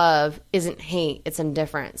opposite of love isn't hate. It's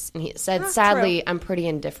indifference. And he said, sadly, I'm pretty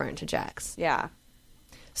indifferent to Jax. Yeah.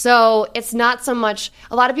 So it's not so much.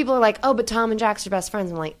 A lot of people are like, oh, but Tom and Jax are best friends.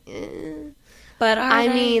 I'm like, But I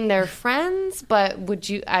mean, they're friends, but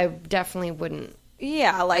I definitely wouldn't.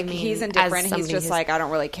 Yeah, like, he's indifferent. He's just like, I don't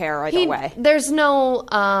really care either way. There's no,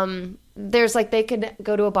 there's like, they could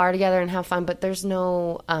go to a bar together and have fun, but there's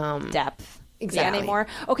no depth exactly anymore.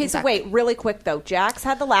 Okay, exactly. So wait, really quick though. Jax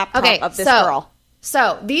had the laptop of this girl.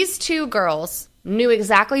 So these two girls knew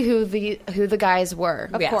exactly who the guys were.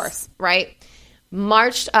 Of course. Right?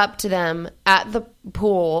 Marched up to them at the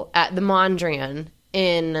pool at the Mondrian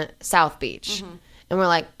in South Beach. Mm-hmm. And we're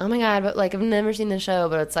like, oh my God, but like, I've never seen the show,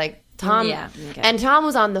 but it's like Tom. Yeah, okay. And Tom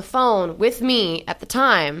was on the phone with me at the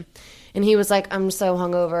time. And he was like, I'm so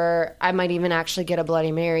hungover. I might even actually get a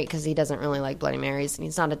Bloody Mary, because he doesn't really like Bloody Marys and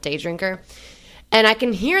he's not a day drinker. And I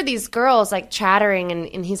can hear these girls like chattering,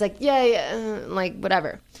 and he's like, yeah, like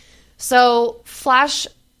whatever. So flash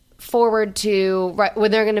forward to right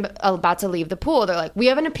when they're about to leave the pool. They're like, we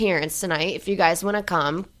have an appearance tonight. If you guys want to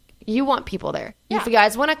come, you want people there. Yeah. If you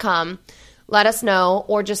guys want to come, let us know,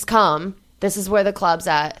 or just come. This is where the club's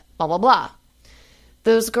at, blah, blah, blah.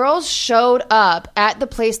 Those girls showed up at the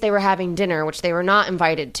place they were having dinner, which they were not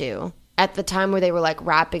invited to, at the time where they were like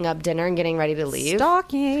wrapping up dinner and getting ready to leave.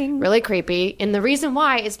 Stalking. Really creepy. And the reason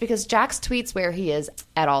why is because Jax tweets where he is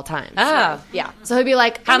at all times. Oh. Yeah. So he'd be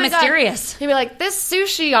like, How "Oh my God." mysterious. He'd be like, "This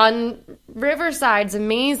sushi on Riverside's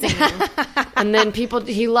amazing." And then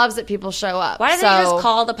he loves that people show up. Why don't they just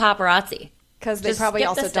call the paparazzi? Because they Just probably skip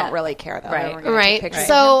also the step. don't really care, though. Right. We're gonna take Right. pictures.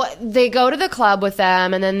 So they go to the club with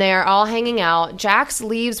them, and then they're all hanging out. Jax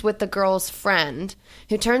leaves with the girl's friend,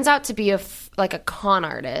 who turns out to be a con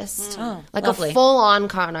artist, like lovely. a full-on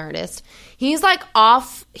con artist. He's like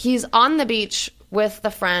off. He's on the beach with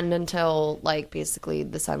the friend until like basically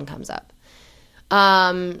the sun comes up.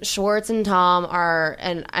 Schwartz and Tom are,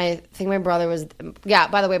 and I think my brother was. Yeah.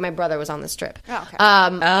 By the way, my brother was on this trip. Oh,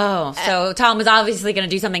 okay. So Tom was obviously going to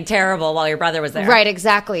do something terrible while your brother was there. Right,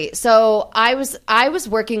 exactly. So I was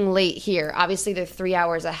working late here. Obviously, they're 3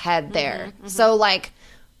 hours ahead there. So like,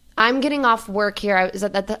 I'm getting off work here. I was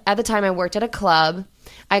at the time I worked at a club.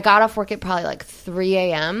 I got off work at probably like 3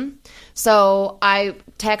 a.m. So I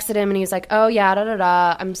texted him and he was like, "Oh yeah, da da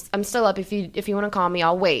da. I'm still up. If you want to call me,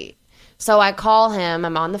 I'll wait." So I call him.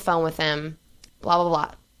 I'm on the phone with him. Blah blah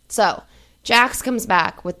blah. So Jax comes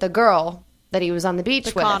back with the girl that he was on the beach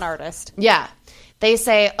the with. con artist. Yeah. They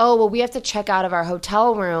say, "Oh, well, we have to check out of our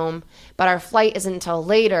hotel room, but our flight isn't until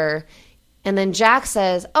later." And then Jack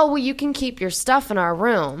says, "Oh, well, you can keep your stuff in our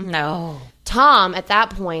room." No. Tom, at that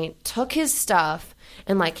point, took his stuff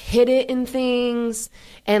and, like, hid it in things.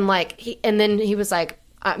 And, like, then he was like,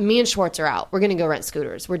 "Me and Schwartz are out. We're going to go rent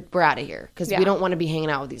scooters. We're out of here because we don't want to be hanging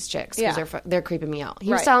out with these chicks because they're creeping me out." He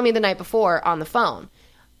was telling me the night before on the phone,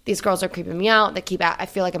 "These girls are creeping me out. They keep I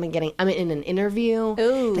feel like I'm in an interview.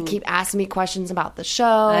 Ooh. They keep asking me questions about the show.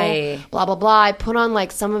 Aye. Blah blah blah." I put on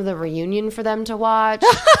like some of the reunion for them to watch.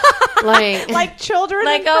 Like children.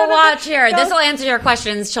 Like, in go front of watch the- here. go- This will answer your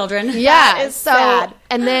questions, children. yeah. That is So sad.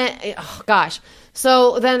 and then oh gosh.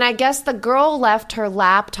 So then I guess the girl left her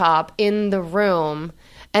laptop in the room,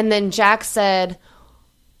 and then Jack said,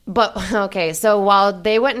 "But okay." So while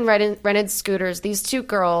they went and rented scooters, these two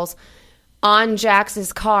girls on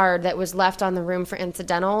Jax's card that was left on the room for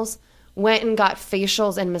incidentals went and got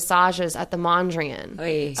facials and massages at the Mondrian.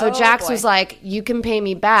 Oy. So Oh, Jax boy. was like, "You can pay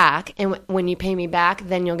me back, and when you pay me back,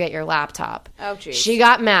 then you'll get your laptop." Oh, geez. She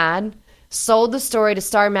got mad, sold the story to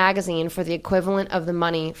Star Magazine for the equivalent of the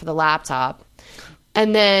money for the laptop.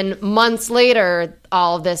 And then months later,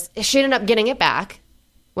 all of this, she ended up getting it back,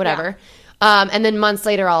 whatever. And then months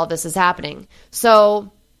later, all of this is happening.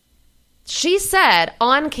 So she said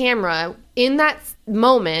on camera in that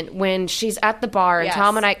moment when she's at the bar and Yes.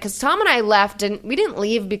 Tom and I left, and we didn't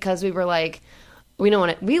leave because we were like, we don't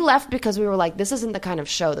want to. We left because we were like, this isn't the kind of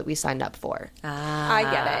show that we signed up for. I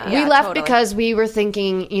get it. We Yeah, left totally. because we were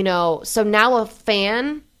thinking, so now a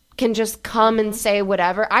fan can just come and say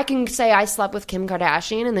whatever. I can say I slept with Kim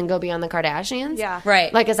Kardashian and then go be on the Kardashians. Yeah.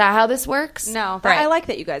 Right. Like, is that how this works? No, but Right. I like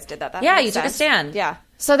that you guys did that. That Yeah, makes you took a sense. stand. Yeah.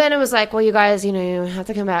 So then it was like, well, you guys, you have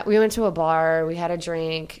to come back. We went to a bar. We had a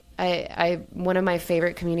drink. One of my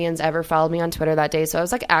favorite comedians ever followed me on Twitter that day, so I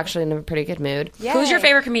was like actually in a pretty good mood. Yay. Who's your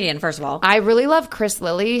favorite comedian, first of all? I really love Chris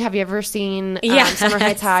Lilly. Have you ever seen Summer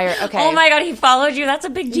Heights High? Okay. Oh my God, he followed you. That's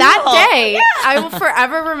a big deal. That day, I will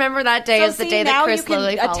forever remember that day as the day that now Chris you can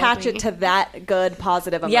Lilly followed attach me. it to that good,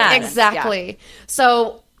 positive emotion. Yeah. Exactly.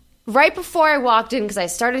 So right before I walked in, because I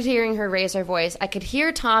started hearing her raise her voice, I could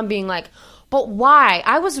hear Tom being like, "But why?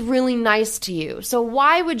 I was really nice to you. So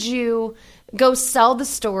why would you go sell the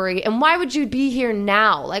story? And why would you be here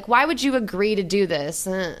now? Like, why would you agree to do this?"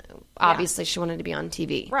 Obviously, she wanted to be on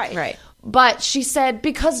TV. Right. Right. But she said,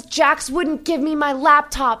 "Because Jax wouldn't give me my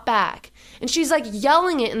laptop back." And she's like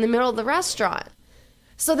yelling it in the middle of the restaurant.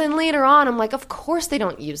 So then later on, I'm like, of course they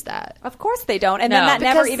don't use that. Of course they don't. And No. then that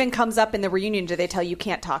never Because- even comes up in the reunion. Do they tell you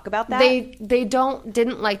can't talk about that? They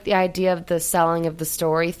didn't like the idea of the selling of the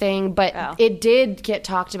story thing, but Oh. it did get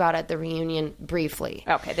talked about at the reunion briefly.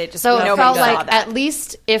 Okay, they just So it nobody felt saw like that. at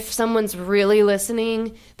least if someone's really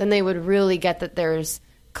listening, then they would really get that there's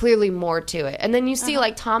clearly more to it. And then you see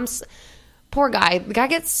like Tom's poor guy, the guy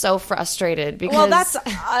gets so frustrated because Well, that's a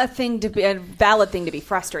valid thing to be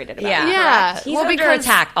frustrated about. Yeah. Yeah. He's Well, under because-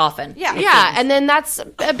 attack often. Yeah. yeah, and then that's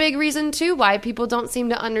a big reason too why people don't seem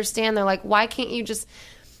to understand. They're like, why can't you just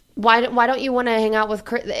why don't you want to hang out with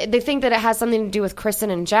Chris? They think that it has something to do with Kristen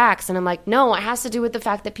and Jax, and I'm like, no, it has to do with the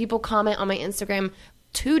fact that people comment on my Instagram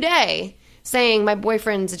today saying my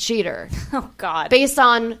boyfriend's a cheater Oh God. based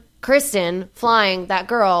on Kristen flying that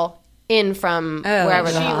girl in from wherever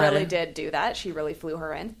She the hell. really did do that. She really flew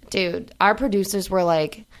her in. Dude, our producers were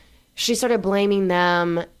like, she started blaming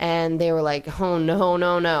them, and they were like, oh,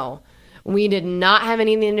 no. We did not have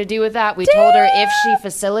anything to do with that. We told her if she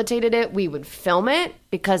facilitated it, we would film it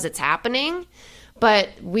because it's happening. But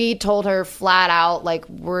we told her flat out, like,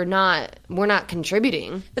 we're not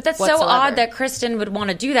contributing. But that's whatsoever. so odd that Kristen would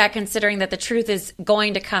want to do that, considering that the truth is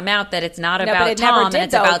going to come out that it's not about it Tom never did, and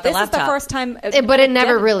it's though. about the this laptop. is the first time. But it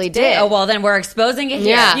never really did. Oh, well, then we're exposing it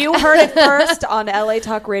here. Yeah. You heard it first on LA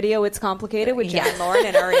Talk Radio. It's Complicated with Jen and Lauren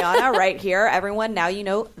and Ariana right here. Everyone, now you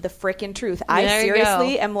know the frickin' truth. I There you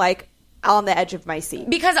seriously go. am like on the edge of my seat.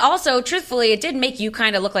 Because also, truthfully, it did make you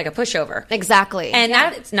kind of look like a pushover. Exactly. And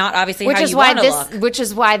that's not obviously which how is you why want to look. Which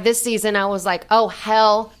is why this season I was like, oh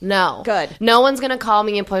hell no. Good. No one's gonna call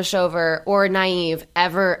me a pushover or naive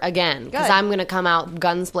ever again. Because Good. I'm gonna come out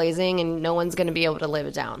guns blazing and no one's gonna be able to live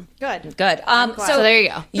it down. Good. Good. So there you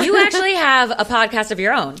go. You actually have a podcast of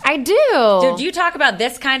your own. I do. Do you talk about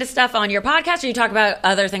this kind of stuff on your podcast, or do you talk about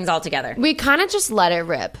other things altogether? We kind of just let it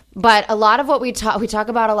rip. But a lot of what we talk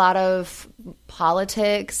about a lot of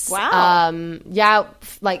politics. Wow.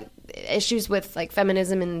 Like issues with like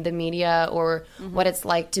feminism in the media or what it's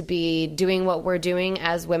like to be doing what we're doing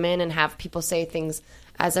as women and have people say things,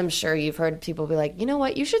 as I'm sure you've heard people be like, you know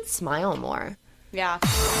what, you should smile more. Yeah.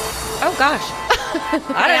 Oh, gosh.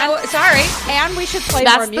 I don't know. Sorry. And we should play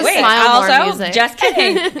That's more the music. smile more also, music. just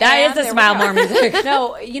kidding. That is Yeah, the there we smile go. more music.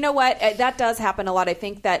 No, you know what? That does happen a lot. I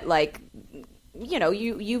think that, like, you know,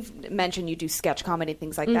 you've mentioned you do sketch comedy,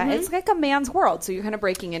 things like that. It's like a man's world, so you're kind of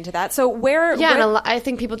breaking into that. So And I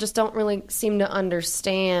think people just don't really seem to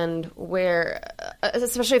understand where,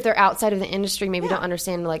 especially if they're outside of the industry, maybe don't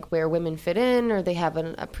understand like where women fit in, or they have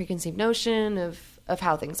a preconceived notion of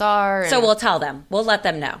how things are. So we'll tell them. We'll let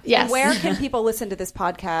them know. Yes. And where can people listen to this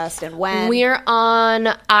podcast and when? We're on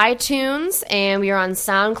iTunes and we are on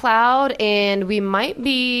SoundCloud and we might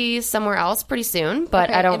be somewhere else pretty soon, but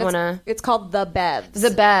Okay, I don't and want to. It's called The Bevs.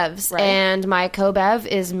 The Bevs. Right. And my co-bev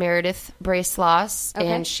is Meredith Braceloss, Okay.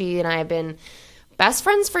 and she and I have been best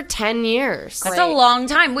friends for 10 years. That's a long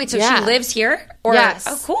time. Wait, so Yeah. she lives here? Or, Yes.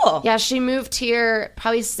 Oh, cool. Yeah, she moved here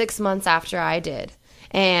probably 6 months after I did.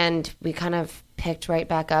 And we kind of picked right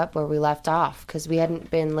back up where we left off because we hadn't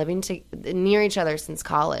been living near each other since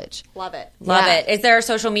college. Love it. Love Yeah. it. Is there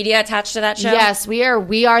social media attached to that show? Yes, we are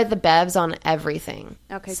the Bevs on everything.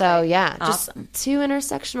 Okay, so great. yeah, Awesome. just two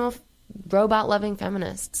intersectional robot loving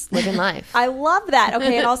feminists living life. I love that.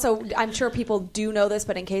 Okay, and also, I'm sure people do know this,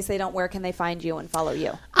 but in case they don't, where can they find you and follow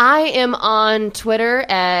you? I am on Twitter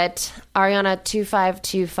at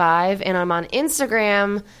Ariana2525, and I'm on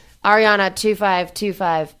Instagram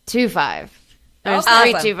Ariana252525. There's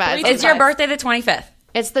Awesome. 3 25s. Is your birthday the 25th?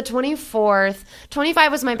 It's the 24th.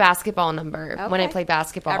 25 was my basketball number when I Okay. played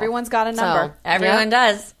basketball. Everyone's got a number. Everyone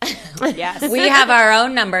does. Yes. We have our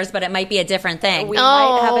own numbers, but it might be a different thing. We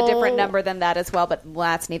might have a different number than that as well, but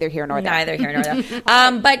that's neither here nor there. Neither here nor there.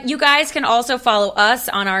 But you guys can also follow us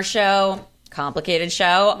on our show, Complicated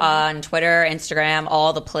Show, on Twitter, Instagram,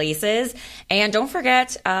 all the places. And don't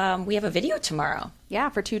forget, we have a video tomorrow. Yeah,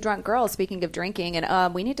 for Two Drunk Girls, speaking of drinking.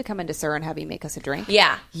 And we need to come into Sir and have you make us a drink.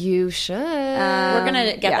 Yeah. You should. We're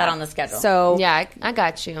going to get that on the schedule. So Yeah, I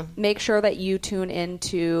got you. make sure that you tune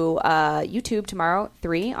into YouTube tomorrow,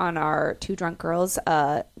 3 on our Two Drunk Girls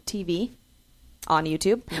TV on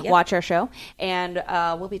YouTube. Yep. Watch our show. And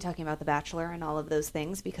we'll be talking about The Bachelor and all of those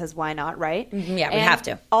things because why not, right? Yeah, we And have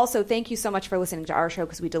to. Also, thank you so much for listening to our show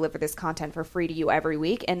because we deliver this content for free to you every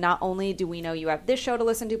week. And not only do we know you have this show to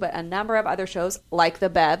listen to, but a number of other shows like The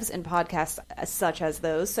Bevs and podcasts such as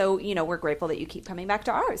those. So, you know, we're grateful that you keep coming back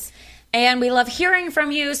to ours. And we love hearing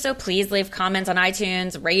from you, so please leave comments on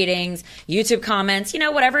iTunes, ratings, YouTube comments, you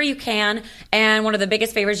know, whatever you can. And one of the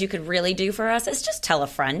biggest favors you could really do for us is just tell a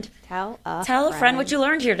friend. Tell a friend what you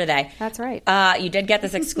learned here today. That's right. You did get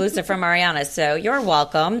this exclusive from Ariana, so you're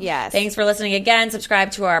welcome. Yes. Thanks for listening again.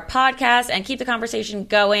 Subscribe to our podcast and keep the conversation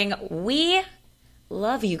going. We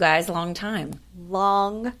love you guys long time.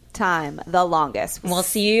 Long time. The longest. We'll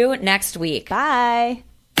see you next week. Bye.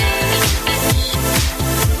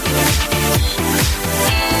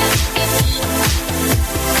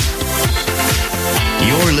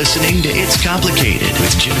 You're listening to It's Complicated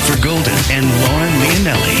with Jennifer Golden and Lauren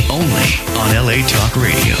Leonelli, only on LA Talk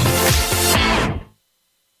Radio.